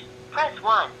message, press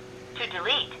 1. To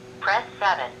delete, press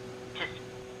 7.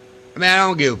 Man, I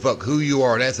don't give a fuck who you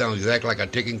are. That sounds exactly like a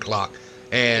ticking clock.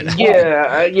 And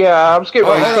yeah, I'm scared.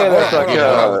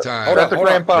 That's a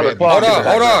grandfather clock.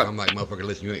 Hold on. I'm like, motherfucker,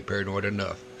 listen, you ain't paranoid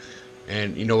enough.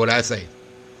 And you know what I say?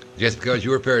 Just because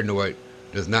you were paranoid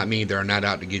does not mean they're not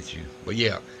out to get you. But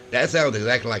yeah, that sounds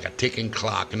exactly like a ticking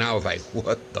clock. And I was like,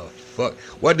 what the fuck?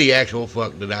 What the actual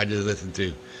fuck did I just listen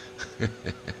to?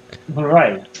 All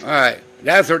right.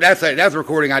 That's a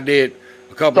recording I did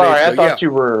a couple days ago. I thought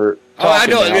you were. I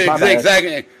know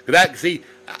exactly. See,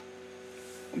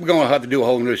 we're gonna have to do a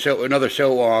whole another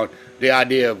show on the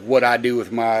idea of what I do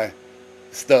with my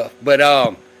stuff. But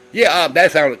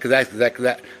that sounded because that's exactly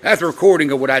that. That's a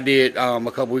recording of what I did a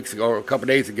couple weeks ago or a couple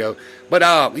days ago. But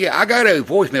I got a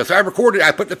voicemail, so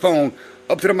I put the phone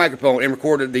up to the microphone and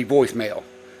recorded the voicemail.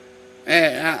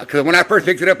 And because when I first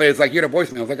picked it up, it was like, you're the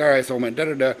voicemail. I was like, all right, so I went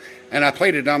da-da-da. And I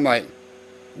played it, and I'm like,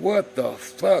 what the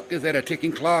fuck? Is that a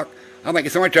ticking clock? I'm like,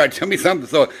 somebody tried to tell me something.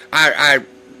 So I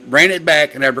ran it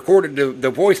back, and I recorded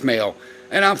the voicemail.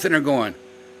 And I'm sitting there going,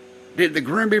 did the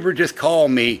Grim Reaper just call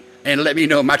me and let me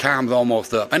know my time's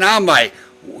almost up? And I'm like,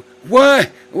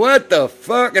 what? What the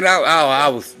fuck? And I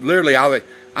was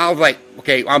like,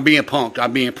 okay, I'm being punked.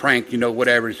 I'm being pranked,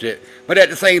 whatever and shit. But at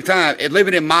the same time,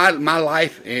 living in my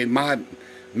life and my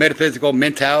metaphysical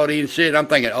mentality and shit, I'm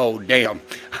thinking, oh, damn,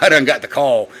 I done got the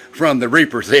call from the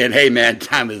Reaper saying, hey, man,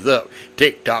 time is up.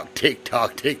 Tick-tock,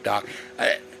 tick-tock, tick-tock.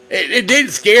 It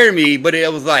didn't scare me, but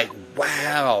it was like,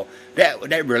 wow,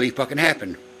 that really fucking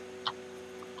happened.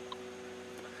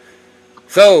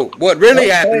 So what really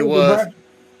happened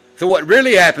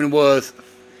was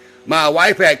my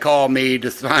wife had called me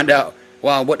to find out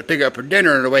what to pick up for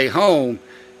dinner on the way home,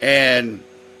 and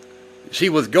she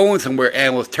was going somewhere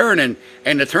and was turning,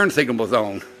 and the turn signal was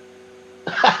on.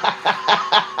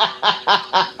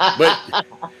 But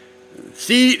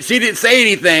she didn't say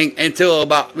anything until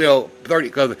about 30.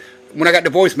 Because when I got the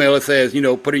voicemail, it says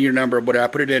put in your number, but I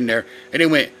put it in there, and it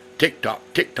went tick tock,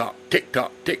 tick tock, tick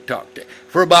tock, tick tock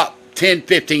for about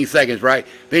 10-15 seconds, right?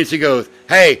 Then she goes,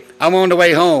 hey, I'm on the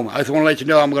way home. I just want to let you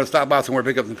know I'm going to stop by somewhere to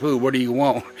pick up some food. What do you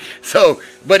want? So,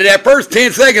 but in that first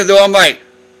 10 seconds, though, I'm like,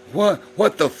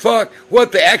 what the fuck?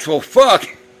 What the actual fuck?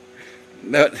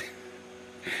 No,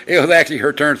 it was actually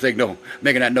her turn signal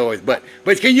making that noise. But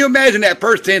can you imagine that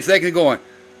first 10 seconds going,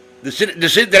 the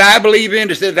shit that I believe in,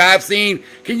 the shit that I've seen?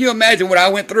 Can you imagine what I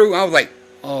went through? I was like,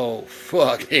 oh,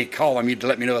 fuck, they calling me to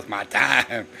let me know it's my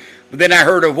time. But then I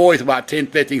heard a voice about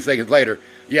 10-15 seconds later.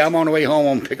 Yeah, I'm on the way home.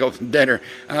 I'm going to pick up some dinner.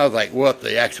 And I was like, what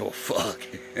the actual fuck?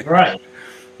 Right.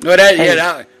 But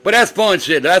that's fun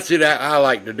shit. That's shit I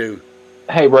like to do.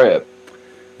 Hey, Brett.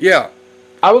 Yeah.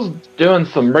 I was doing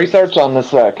some research on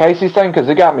this Casey thing because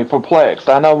it got me perplexed.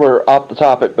 I know we're off the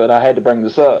topic, but I had to bring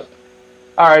this up.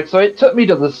 All right, so it took me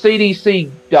to the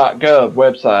CDC.gov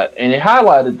website, and it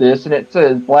highlighted this, and it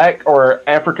says black or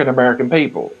African-American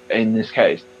people in this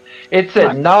case. It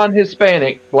said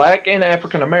non-Hispanic, black, and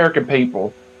African-American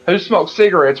people who smoke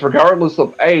cigarettes regardless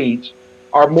of age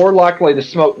are more likely to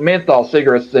smoke menthol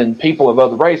cigarettes than people of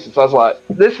other races. I was like,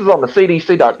 this is on the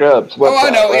CDC.gov's website. Oh, I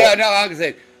know. Right? Yeah, no, I can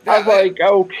say. I was like,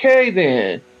 okay,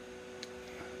 then.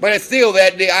 But it's still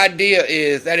that the idea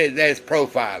is that is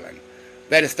profiling.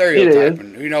 That is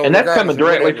stereotyping. You know, and that's coming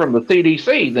directly from the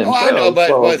CDC themselves. Oh, I know,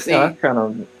 but see, kind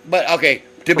of. But okay,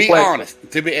 to be honest,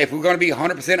 if we're going to be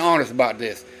 100% honest about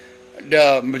this,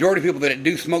 the majority of people that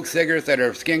do smoke cigarettes that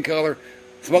are skin color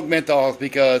smoke menthols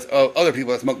because of other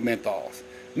people that smoke menthols.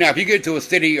 Now, if you get to a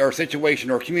city or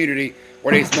situation or community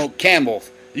where they smoke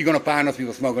Camels, you're going to find those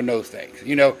people smoking those things.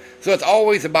 You know, so it's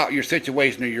always about your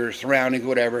situation or your surroundings,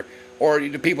 whatever. Or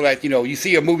the people that, you know, you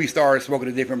see a movie star smoking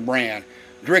a different brand,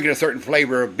 drinking a certain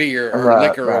flavor of beer or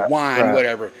liquor or wine,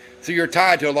 whatever. So you're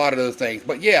tied to a lot of those things.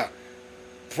 But yeah,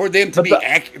 for them to be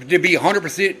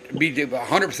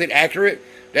 100% accurate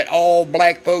that all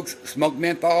black folks smoke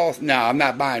menthols, no, I'm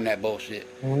not buying that bullshit.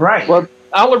 Right. Well, the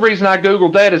only reason I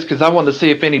Googled that is because I wanted to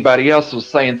see if anybody else was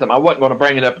saying something. I wasn't going to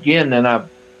bring it up again, and I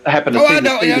happened to see the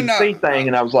CDC thing,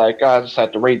 and I was like, I just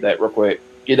have to read that real quick.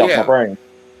 Get off my brain.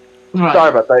 Right. Sorry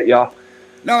about that, y'all.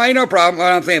 No, ain't no problem.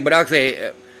 What I'm saying, but I'll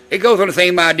say it goes on the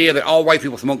same idea that all white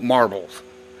people smoke marbles.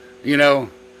 You know,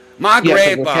 my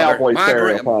grandfather,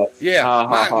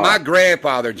 my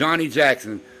grandfather Johnny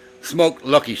Jackson smoked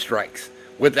Lucky Strikes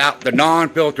without the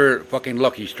non-filtered fucking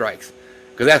Lucky Strikes,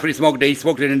 because that's what he smoked. He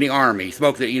smoked it in the army. He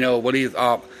smoked it, you know, when he's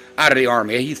out of the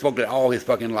army. He smoked it all his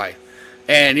fucking life.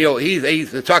 And you know,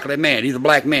 he's a chocolate man. He's a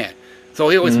black man, so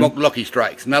he always smoked Lucky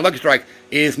Strikes. Now, Lucky Strike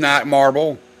is not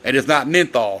marble. And it's not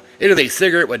menthol. It is a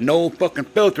cigarette with no fucking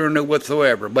filter in it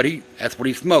whatsoever. But that's what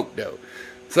he smoked, though.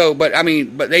 So, but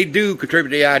they do contribute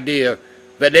to the idea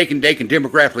that they can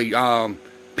demographically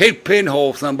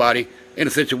pinhole somebody in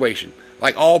a situation.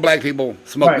 Like all black people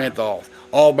smoke menthols.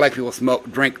 All black people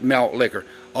drink malt liquor.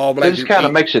 All black. It just kind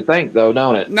of makes you think, though,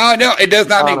 don't it? No, it does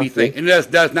not make me think. It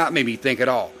does not make me think at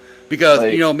all.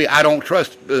 Because you know me, I don't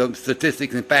trust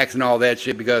statistics and facts and all that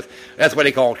shit, because that's what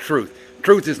they call truth.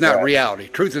 Truth is not reality.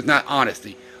 Truth is not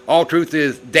honesty. All truth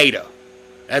is data.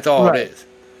 That's all it is.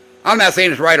 I'm not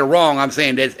saying it's right or wrong. I'm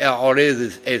saying that all it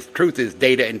is truth is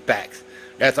data and facts.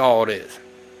 That's all it is.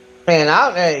 Man,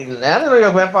 I didn't know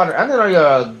your grandfather. I didn't know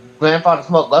your grandfather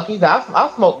smoked Luckies.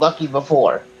 I smoked Luckies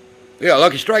before. Yeah,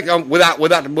 Lucky Strike without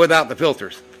the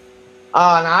filters. No,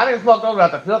 I didn't smoke those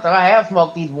without the filter. I have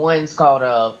smoked these ones called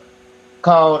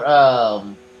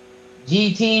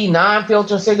GT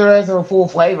non-filter cigarettes that were full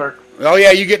flavored. Oh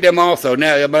yeah, you get them also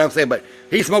now. But I'm saying, but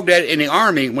he smoked that in the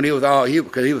army when he was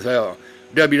because he was a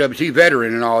WWT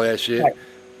veteran and all that shit. Right.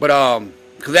 But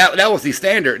because that was the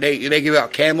standard. They give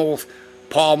out Camels,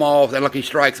 Pall Malls, and Lucky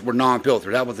Strikes were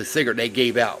non-filtered. That was the cigarette they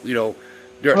gave out. You know,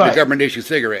 the government issued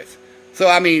cigarettes. So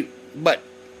I mean, but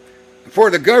for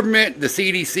the government, the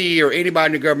CDC, or anybody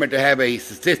in the government to have a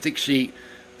statistic sheet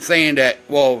saying that,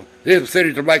 well, this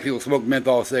percentage of black people smoke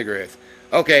menthol cigarettes.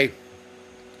 Okay.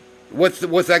 What's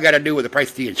that got to do with the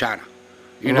price of tea in China?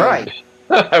 You know? Right.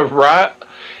 Right.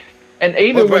 And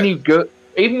even when you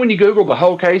Google the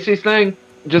whole Casey's thing,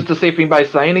 just to see if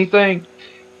anybody's saying anything,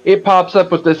 it pops up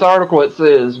with this article. It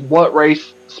says, what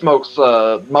race smokes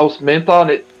most menthol?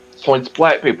 And it points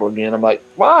black people again. I'm like,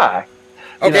 why?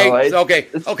 Okay,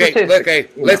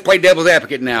 let's play devil's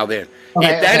advocate now then.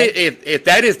 If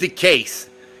that is the case,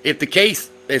 if the case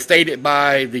is stated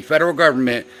by the federal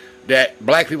government that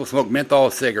black people smoke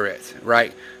menthol cigarettes,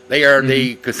 right? They are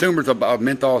the consumers of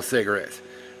menthol cigarettes.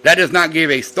 That does not give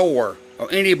a store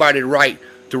or anybody the right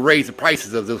to raise the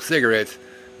prices of those cigarettes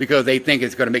because they think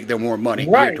it's going to make them more money.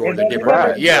 Right. Towards a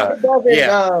different give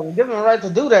them the right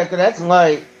to do that, because that's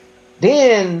like,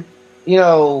 then, you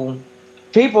know,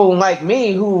 people like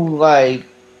me who like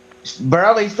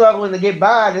barely struggling to get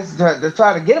by, to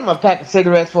try to get them a pack of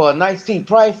cigarettes for a nice cheap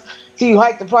price. See, you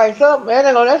hike the price up, man,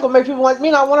 that's gonna make people like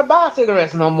me not want to buy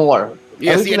cigarettes no more.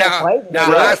 Yeah, see,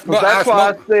 that's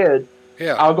why I said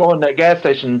I'll go in that gas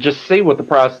station and just see what the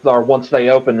prices are once they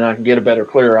open, and I can get a better,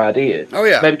 clearer idea. Oh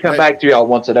yeah, maybe come back to y'all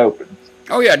once it opens.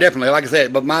 Oh yeah, definitely. Like I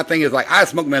said, but my thing is, like, I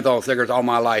smoked menthol cigarettes all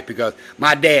my life because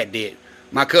my dad did,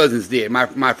 my cousins did,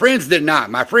 my friends did not.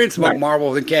 My friends smoked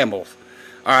Marlboros and Camels.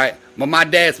 All right, but my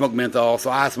dad smoked menthol, so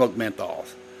I smoked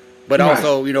menthols. But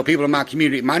also, you know, people in my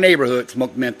community, my neighborhood,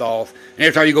 smoke menthols. And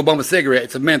every time you go bum a cigarette,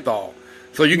 it's a menthol.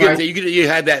 So you you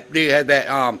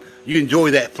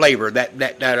enjoy that flavor,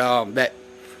 that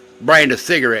brand of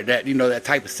cigarette, that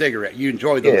type of cigarette. You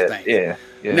enjoy those things. Yeah.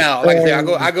 Now, like I said,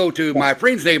 I go to my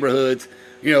friends' neighborhoods.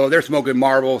 You know, they're smoking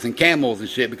Marlboros and Camels and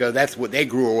shit because that's what they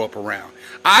grew up around.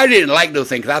 I didn't like those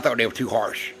things because I thought they were too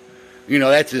harsh. You know,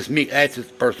 that's just me. That's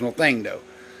just a personal thing, though.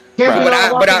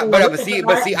 But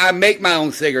see, I make my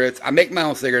own cigarettes. And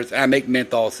I make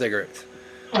menthol cigarettes.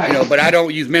 But I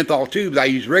don't use menthol tubes. I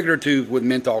use regular tubes with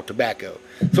menthol tobacco.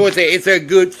 So it's a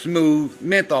good smooth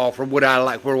menthol for what I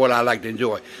like to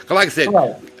enjoy. 'Cause like I said,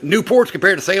 Newports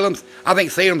compared to Salem's, I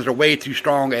think Salem's are way too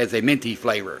strong as a minty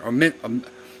flavor, or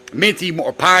minty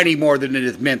more, piney more than it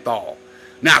is menthol.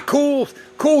 Now Cools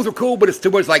are cool, but it's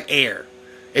too much like air.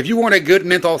 If you want a good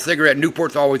menthol cigarette,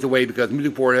 Newport's always the way because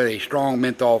Newport has a strong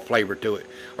menthol flavor to it,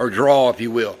 or draw, if you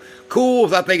will.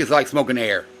 Cools, I think, is like smoking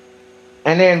air.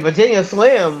 And then Virginia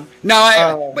Slim.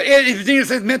 No, but if Virginia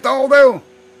says menthol though.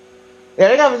 Yeah,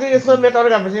 they got Virginia Slim menthol. They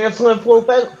got Virginia Slim full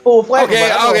flavor.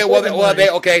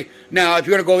 Okay. Now, if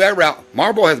you're gonna go that route,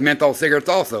 Marlboro has menthol cigarettes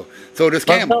also. So does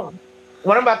Camel.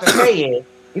 What I'm about to say is,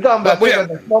 you talking about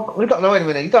cigarettes that smoke? Wait a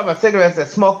minute. You talking about cigarettes that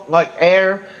smoke like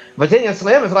air? Virginia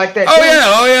Slim is like that.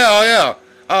 Oh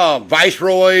yeah.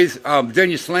 Viceroys,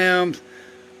 Virginia Slims,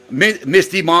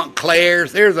 Misty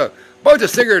Montclairs. There's a bunch of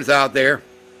cigarettes out there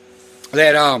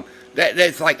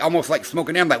that's like almost like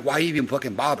smoking them. Like, why even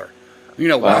fucking bother?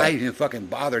 Why even fucking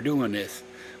bother doing this?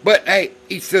 But hey,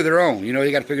 each to their own. You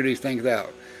got to figure these things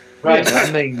out. Right.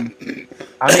 I mean,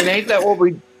 ain't that what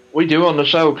we do on the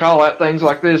show? Call out things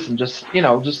like this and just kind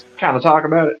of talk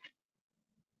about it.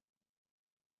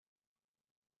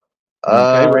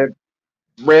 Okay,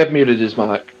 Rev muted his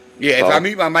mic. Yeah, if I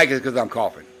mute my mic, it's because I'm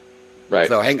coughing. Right.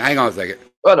 So hang on a second.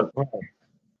 Other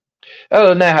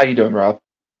than that, how you doing, Rob?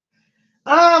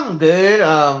 I'm good.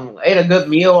 Ate a good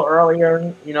meal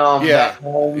earlier. I'm back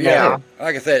home now.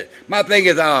 Like I said, my thing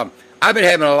is, I've been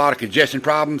having a lot of congestion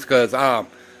problems because I'll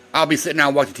be sitting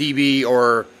down watching TV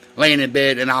or laying in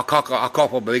bed and I'll cough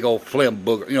up a big old phlegm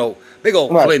booger, big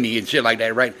old phlegmy and shit like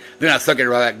that, right? Then I suck it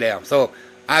right back down. So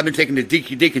I've been taking the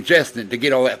decongestant to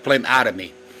get all that phlegm out of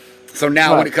me. So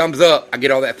now when it comes up, I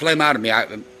get all that phlegm out of me. I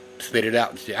spit it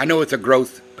out and shit. I know it's a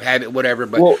gross habit, whatever,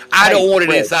 but I don't want it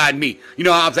inside me. You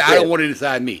know what I'm saying? I don't want it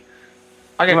inside me.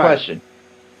 I got a question.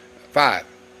 5.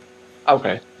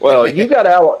 Okay. Well, you got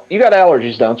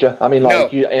allergies, don't you? I mean,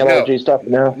 like allergy stuff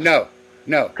now. No.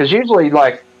 Because usually,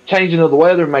 like changing of the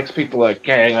weather makes people like,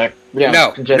 no.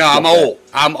 I'm old.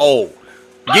 I'm old.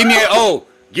 Give me an O.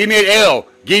 Give me an L.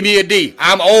 Give me a D.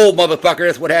 I'm old, motherfucker.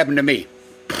 That's what happened to me.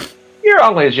 You're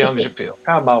only as young as you feel.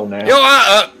 Come on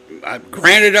now. I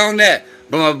granted on that,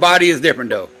 but my body is different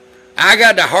though. I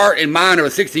got the heart and mind of a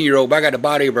 16-year-old, but I got the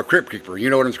body of a crypt keeper. You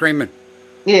know what I'm screaming?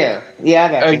 Yeah, I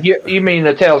got you. You mean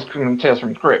the tales from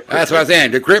the crypt? That's what I'm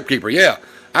saying. The crypt keeper. Yeah,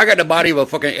 I got the body of a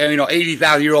fucking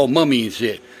 80,000-year-old mummy and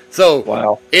shit.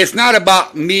 So it's not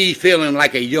about me feeling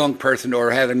like a young person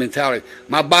or having a mentality.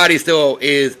 My body still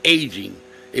is aging.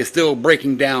 It's still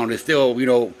breaking down. It's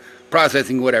still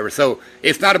processing whatever. So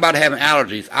it's not about having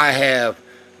allergies. I have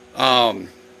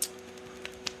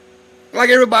like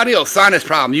everybody else, sinus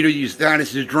problem. Your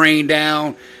sinuses drain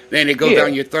down, then it goes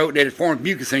down your throat, then it forms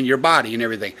mucus in your body and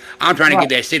everything. I'm trying to get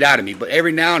that shit out of me, but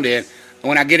every now and then,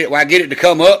 when I get it to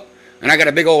come up, and I got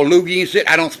a big old loogie and shit,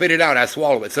 I don't spit it out, I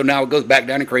swallow it. So now it goes back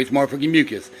down and creates more fucking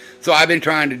mucus. So I've been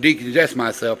trying to decongest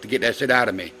myself to get that shit out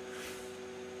of me.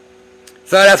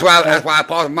 So that's why I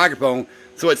pause the microphone,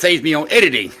 so it saves me on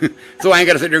editing. So I ain't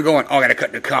got to sit there going, I got to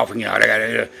cut the coughing out. I got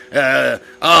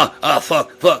to,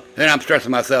 fuck. Then I'm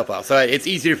stressing myself out. So it's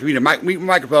easier for me to mute my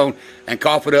microphone and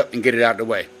cough it up and get it out of the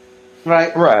way.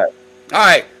 Right. All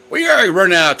right. We already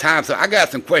running out of time, so I got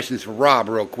some questions for Rob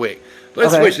real quick.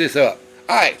 Let's switch this up.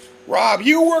 All right. Rob,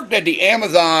 you worked at the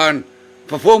Amazon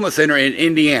Fulfillment Center in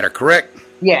Indiana, correct?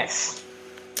 Yes.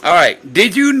 All right.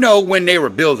 Did you know when they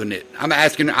were building it? I'm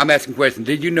asking questions.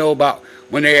 Did you know about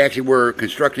when they actually were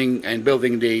constructing and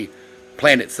building the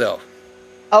plant itself?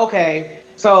 Okay.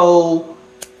 So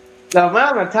the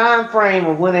amount of time frame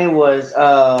of when they was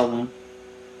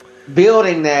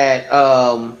building that,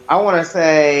 I want to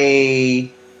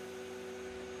say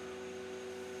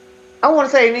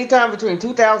anytime between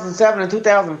 2007 and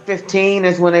 2015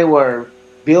 is when they were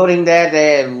building that.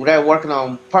 They're working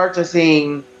on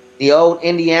purchasing the old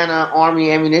Indiana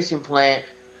Army ammunition plant.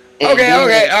 Okay. All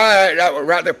right.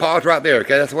 Right there. Pause right there.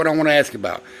 Okay. That's what I want to ask you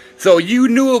about. So you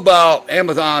knew about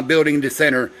Amazon building the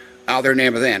center out there in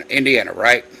Indiana,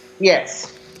 right?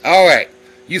 Yes. All right.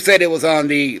 You said it was on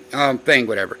the thing,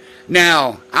 whatever.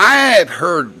 Now, I have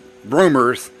heard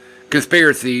rumors,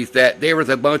 conspiracies, that there was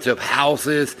a bunch of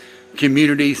houses,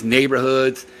 communities,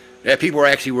 neighborhoods, that people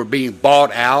were being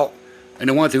bought out, and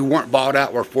the ones who weren't bought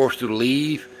out were forced to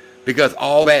leave because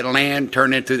all that land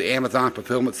turned into the Amazon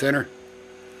Fulfillment Center.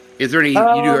 Is there any,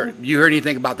 you heard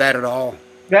anything about that at all?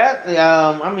 That,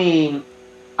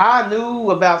 I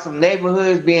knew about some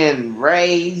neighborhoods being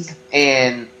razed,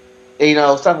 and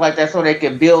stuff like that, so they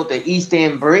could build the East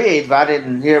End Bridge. But I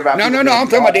didn't hear about. No. I'm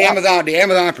talking about the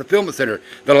Amazon fulfillment center,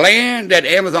 the land that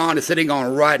Amazon is sitting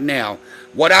on right now.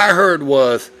 What I heard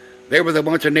was there was a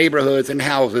bunch of neighborhoods and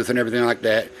houses and everything like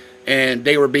that, and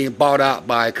they were being bought out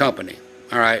by a company.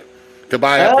 All right, to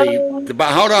buy up to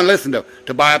buy. Hold on, listen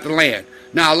to buy up the land.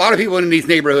 Now, a lot of people in these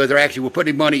neighborhoods are actually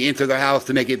putting money into their house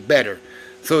to make it better,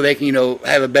 so they can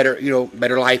have a better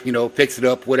better life, fix it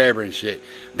up, whatever and shit.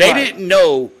 They didn't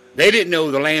know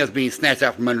the land was being snatched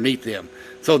out from underneath them,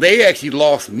 so they actually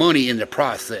lost money in the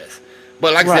process.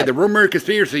 But like I said, the rumor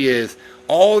conspiracy is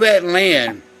all that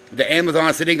land that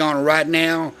Amazon's sitting on right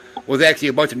now was actually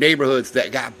a bunch of neighborhoods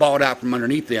that got bought out from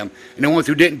underneath them, and the ones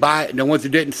who didn't buy it and the ones who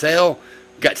didn't sell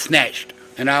got snatched.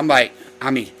 And I'm like,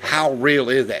 how real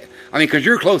is that? Because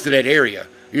you're close to that area.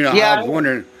 I was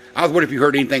wondering if you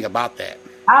heard anything about that.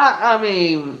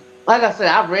 Like I said,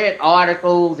 I've read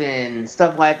articles and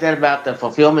stuff like that about the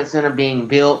fulfillment center being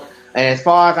built, and as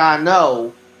far as I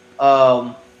know,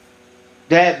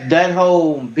 that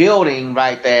whole building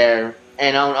right there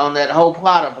and on that whole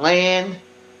plot of land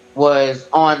was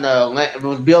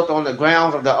built on the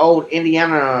grounds of the old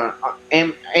Indiana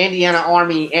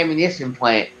Army ammunition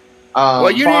plant.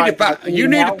 Well, you need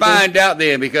to find out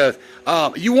then, because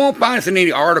you won't find us in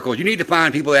any articles. You need to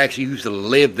find people that actually used to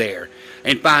live there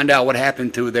and find out what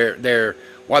happened to their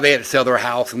why they had to sell their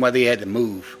house and why they had to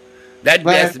move.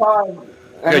 Because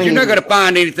you're not going to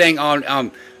find anything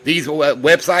on these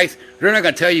websites. They're not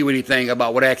going to tell you anything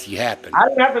about what actually happened. I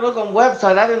didn't have to look on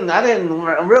websites. I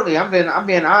didn't really. I'm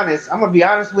being honest. I'm gonna be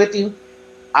honest with you.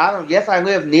 Yes, I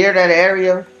live near that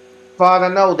area. As far as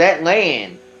I know, that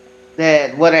land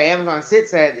where the Amazon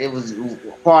sits at, it was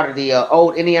part of the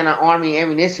old Indiana Army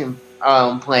ammunition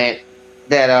plant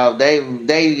that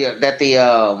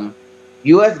the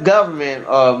U.S.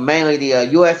 government, mainly the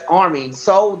U.S. Army,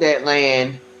 sold that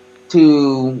land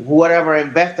to whatever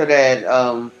investor that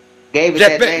gave it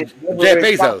that name. Jeff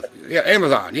Bezos,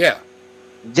 Amazon,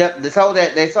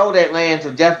 They sold that land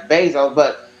to Jeff Bezos,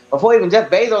 but before even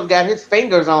Jeff Bezos got his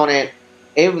fingers on it,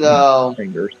 it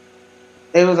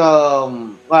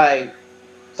was like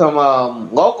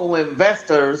some local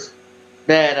investors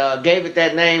that gave it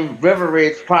that name, River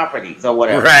Ridge Properties or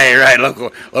whatever. Right,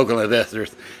 local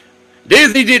investors.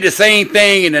 Disney did the same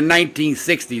thing in the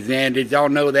 1960s, man. Did y'all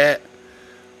know that?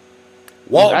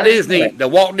 The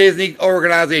Walt Disney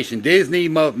organization, Disney,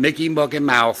 Mickey, Muck, and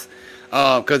Mouse,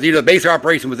 because the base of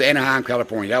operation was Anaheim,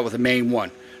 California. That was the main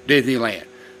one, Disneyland.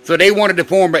 So they wanted to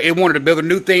build a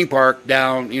new theme park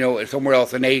down, somewhere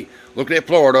else, and they looked at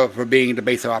Florida for being the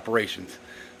base of operations.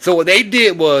 So what they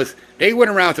did was they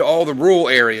went around to all the rural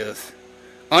areas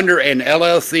under an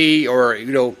LLC or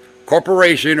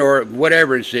corporation or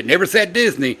whatever and shit. Never said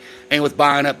Disney, and was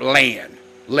buying up land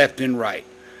left and right.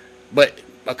 But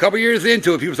a couple years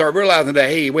into it, people started realizing that,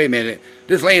 hey, wait a minute,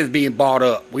 this land is being bought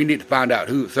up. We need to find out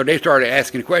who. So they started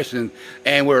asking questions,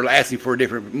 and we're asking for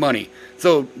different money.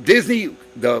 So Disney,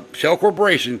 the shell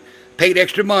corporation, paid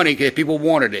extra money because people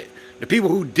wanted it. The people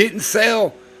who didn't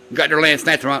sell got their land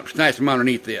snatched from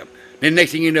underneath them. Then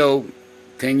next thing you know,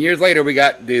 10 years later, we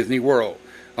got Disney World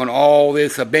on all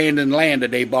this abandoned land that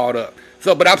they bought up.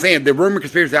 So, but I'm saying the rumor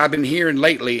conspiracy I've been hearing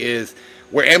lately is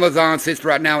where Amazon sits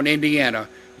right now in Indiana,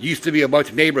 used to be a bunch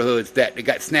of neighborhoods that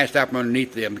got snatched out from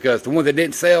underneath them because the ones that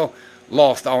didn't sell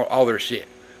lost all their shit.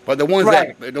 But the ones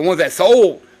that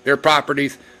sold their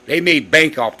properties, they made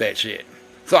bank off that shit.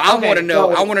 So I want to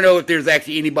know if there's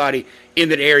actually anybody in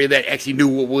that area that actually knew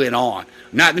what went on.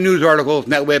 Not the news articles,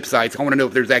 not websites. I want to know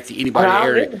if there's actually anybody in the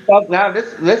area.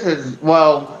 This is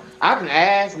I can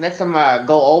ask next time I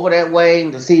go over that way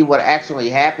to see what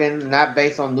actually happened, not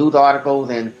based on news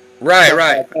articles and right.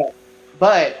 Like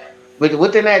but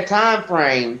within that time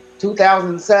frame,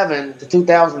 2007 to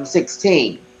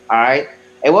 2016, all right,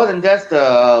 it wasn't just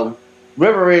the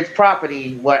River Ridge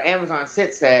property where Amazon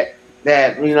sits at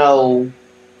that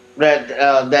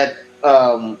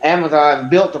Amazon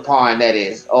built upon, that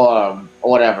is, or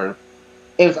whatever.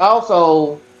 It was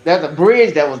also, there's a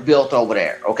bridge that was built over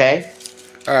there, okay?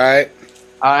 All right.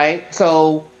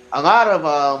 So a lot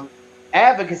of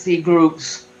advocacy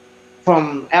groups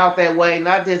from out that way,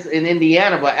 not just in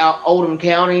Indiana, but out Oldham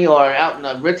County or out in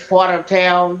the rich part of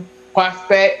town,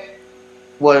 Prospect,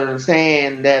 were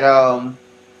saying that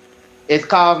it's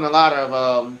causing a lot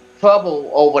of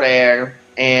trouble over there,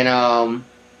 and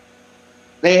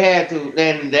they had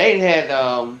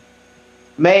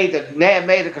made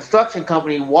the construction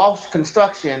company Walsh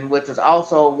Construction, which is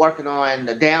also working on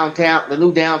the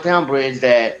new downtown bridge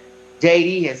that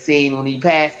JD has seen when he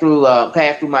passed through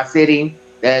my city.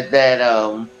 That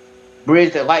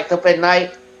bridge that lights up at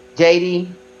night, JD.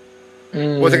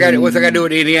 What's I got to do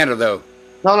with Indiana though?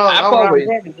 No,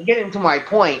 getting to my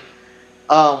point.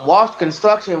 Walsh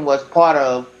Construction was part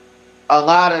of a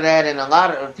lot of that, and a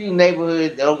lot of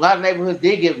neighborhoods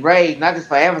did get raised, not just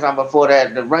for Amazon, but for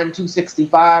that to run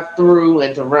 265 through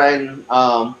and to run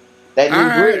that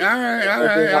new bridge. All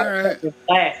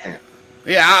right.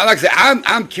 Yeah, like I said,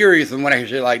 I'm curious when I hear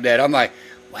shit like that. I'm like,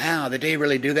 wow, did they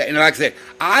really do that? And like I said,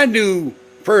 I knew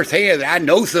firsthand that I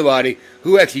know somebody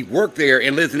who actually worked there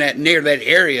and lives in that near that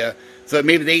area, so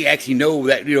maybe they actually know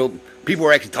that people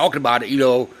are actually talking about it.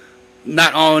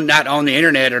 Not on the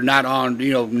internet or not on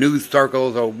news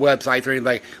circles or websites or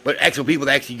anything, but actual people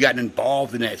that actually gotten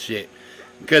involved in that shit.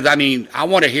 Because I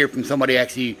want to hear from somebody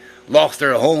actually lost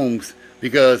their homes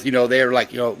because they're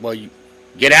like well, you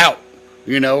get out.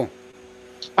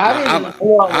 I'm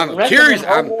curious.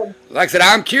 Like I said,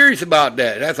 I'm curious about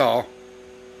that. That's all.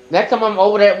 Next time I'm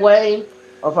over that way,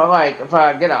 or if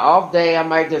I get an off day, I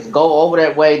might just go over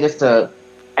that way just to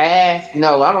ask. I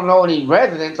don't know any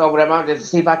residents over there. I'm just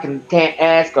see if I can't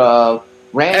ask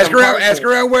random. Ask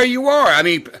around where you are.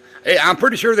 I'm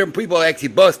pretty sure there are people that actually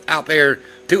bust out there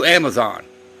to Amazon.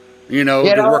 To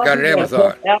work out at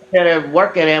Amazon. Out there that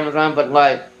work at Amazon,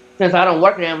 but since I don't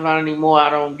work at Amazon anymore, I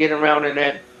don't get around in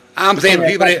that. I'm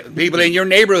saying people in your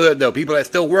neighborhood though, people that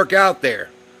still work out there.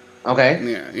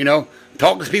 Okay. Yeah,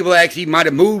 talk to people that actually might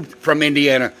have moved from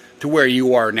Indiana to where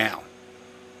you are now.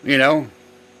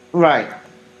 Right.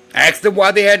 Ask them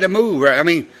why they had to move.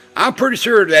 Right? I'm pretty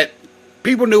sure that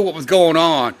people knew what was going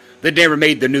on that never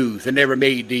made the news and never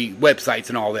made the websites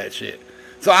and all that shit.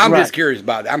 So I'm just curious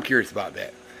about that. I'm curious about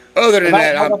that. Other than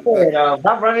that, if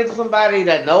I run into somebody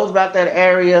that knows about that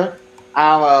area,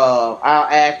 I'll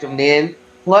ask them then.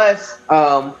 Plus,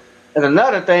 there's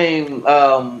another thing.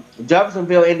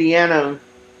 Jeffersonville, Indiana,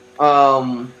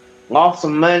 lost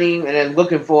some money and is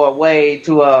looking for a way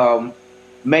to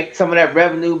make some of that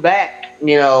revenue back.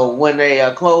 When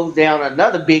they closed down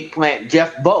another big plant,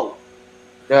 Jeff Boat.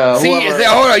 Hold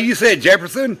on, you said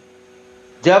Jeffersonville,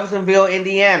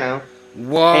 Indiana.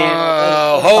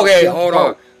 Whoa. Okay, hold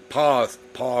on. Pause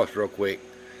real quick.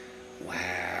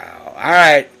 Wow. All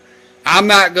right. I'm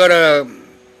not going to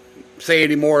say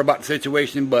any more about the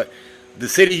situation, but the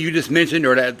city you just mentioned,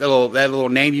 or that little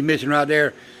name you mentioned right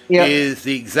there, is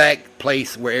the exact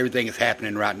place where everything is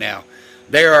happening right now.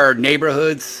 There are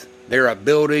neighborhoods, there are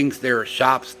buildings, there are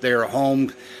shops, there are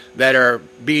homes that are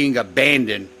being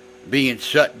abandoned, being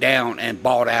shut down and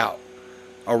bought out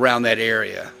around that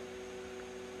area.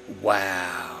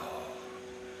 Wow.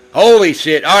 Holy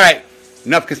shit. All right.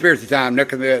 Enough conspiracy time.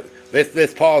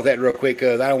 Let's pause that real quick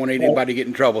because I don't want anybody to get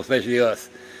in trouble, especially us.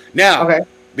 Now,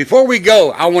 before we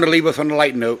go, I want to leave us on a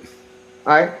light note.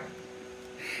 All right.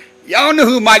 Y'all know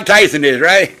who Mike Tyson is,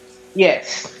 right?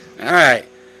 Yes. All right.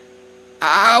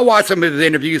 I watch some of his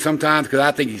interviews sometimes because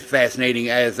I think he's fascinating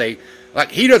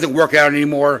he doesn't work out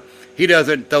anymore. He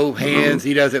doesn't throw hands.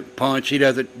 He doesn't punch. He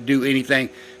doesn't do anything.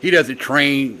 He doesn't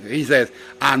train. He says,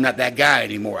 I'm not that guy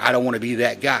anymore. I don't want to be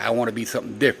that guy. I want to be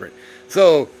something different.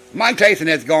 So Mike Tyson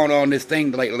has gone on this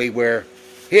thing lately where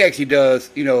he actually does,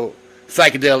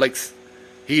 psychedelics.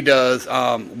 He does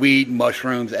weed,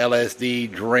 mushrooms,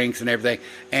 LSD, drinks, and everything.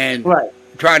 And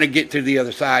trying to get to the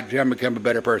other side, trying to become a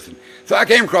better person. So I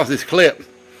came across this clip.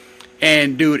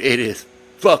 And, dude, it is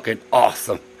fucking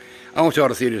awesome. I want y'all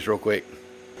to see this real quick.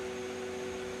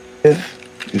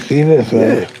 You see this,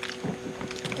 man?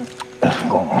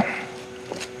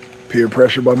 Peer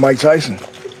pressure by Mike Tyson.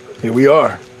 Here we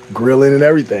are, grilling and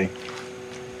everything.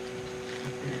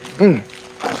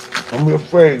 I'm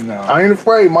afraid now. I ain't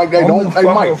afraid, Mike. Hey,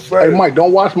 Mike,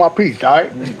 don't watch my piece, all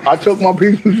right? I took my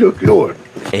piece, you took yours.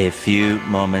 A few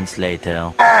moments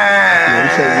later.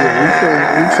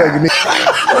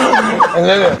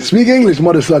 Speak English,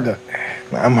 mother sucker.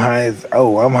 I'm high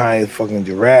as fucking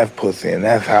giraffe pussy, and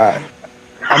that's hot.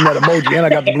 I'm that emoji, and I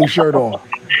got the blue shirt on.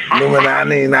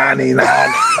 Illuminati,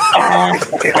 that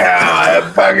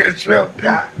fucking shrimp.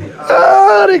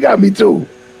 Oh, they got me too.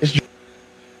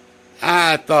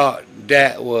 I thought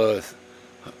that was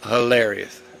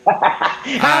hilarious.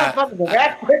 I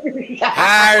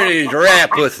heard it giraffe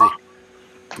pussy.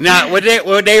 Now, what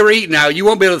they were eating, now you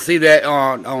won't be able to see that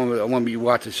on when you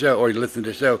watch the show or you listen to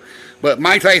the show. But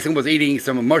Mike Tyson was eating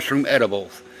some mushroom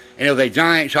edibles, and it was a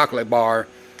giant chocolate bar,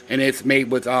 and it's made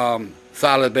with solid,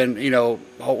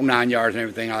 whole 9 yards and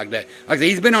everything like that. Like I said,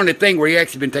 he's been on the thing where he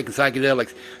actually been taking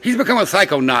psychedelics. He's become a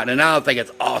psychonaut, and I think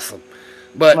it's awesome.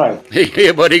 But he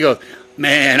goes,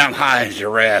 man, I'm high as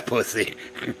giraffe pussy.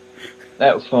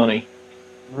 That was funny.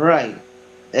 Right.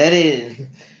 That is.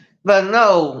 But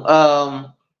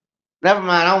no, never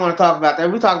mind. I don't want to talk about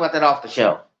that. We talk about that off the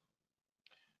show.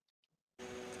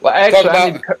 Well,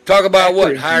 actually, talk about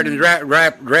what? Higher than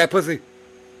rap pussy?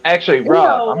 Actually,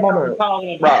 Rob, I'm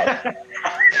gonna Rob.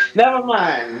 Never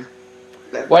mind.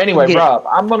 Well, anyway, Rob,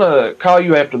 I'm gonna call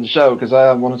you after the show because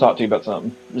I want to talk to you about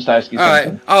something. Just ask you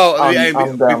something. All right.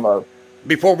 I'm down low.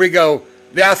 Before we go,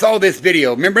 I saw this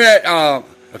video. Remember that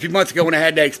a few months ago when I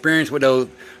had that experience with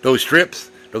those strips,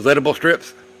 those edible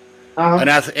strips? And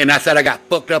I said I got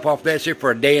fucked up off that shit for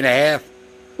a day and a half.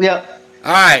 Yep.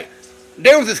 All right.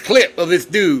 There was this clip of this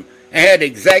dude and had the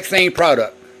exact same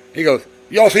product. He goes,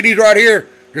 "Y'all see these right here?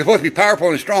 They're supposed to be powerful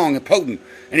and strong and potent."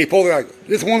 And he pulled it like,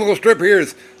 "This one little strip here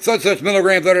is such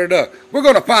milligrams, da da da. We're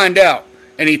going to find out."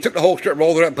 And he took the whole strip,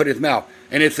 rolled it up, and put it in his mouth.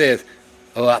 And it says,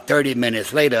 about 30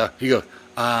 minutes later, he goes,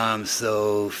 "I'm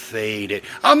so faded."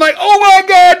 I'm like, oh my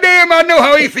goddamn, I know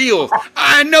how he feels.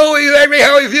 I know exactly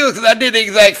how he feels because I did the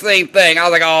exact same thing. I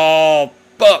was like, oh,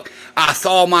 fuck. I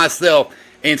saw myself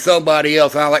in somebody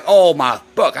else. And I was like, oh my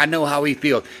fuck, I know how he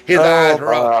feels. His eyes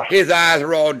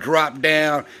are all dropped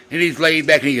down, and he's laid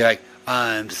back, and he's like,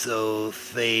 "I'm so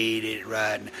faded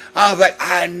right now." I was like,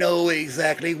 I know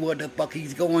exactly what the fuck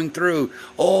he's going through.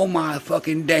 Oh my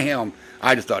fucking damn.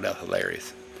 I just thought that was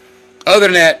hilarious. Other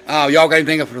than that, y'all got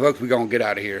anything else for folks? We're going to get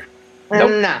out of here.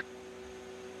 Nope. Nah.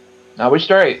 Now we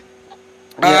straight.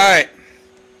 All right.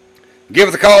 Give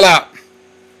us a call out.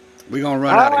 We're going to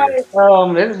run out of here.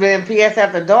 This has been PS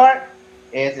After Dark.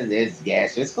 It's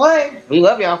Gaseous Flame. We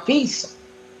love y'all. Peace.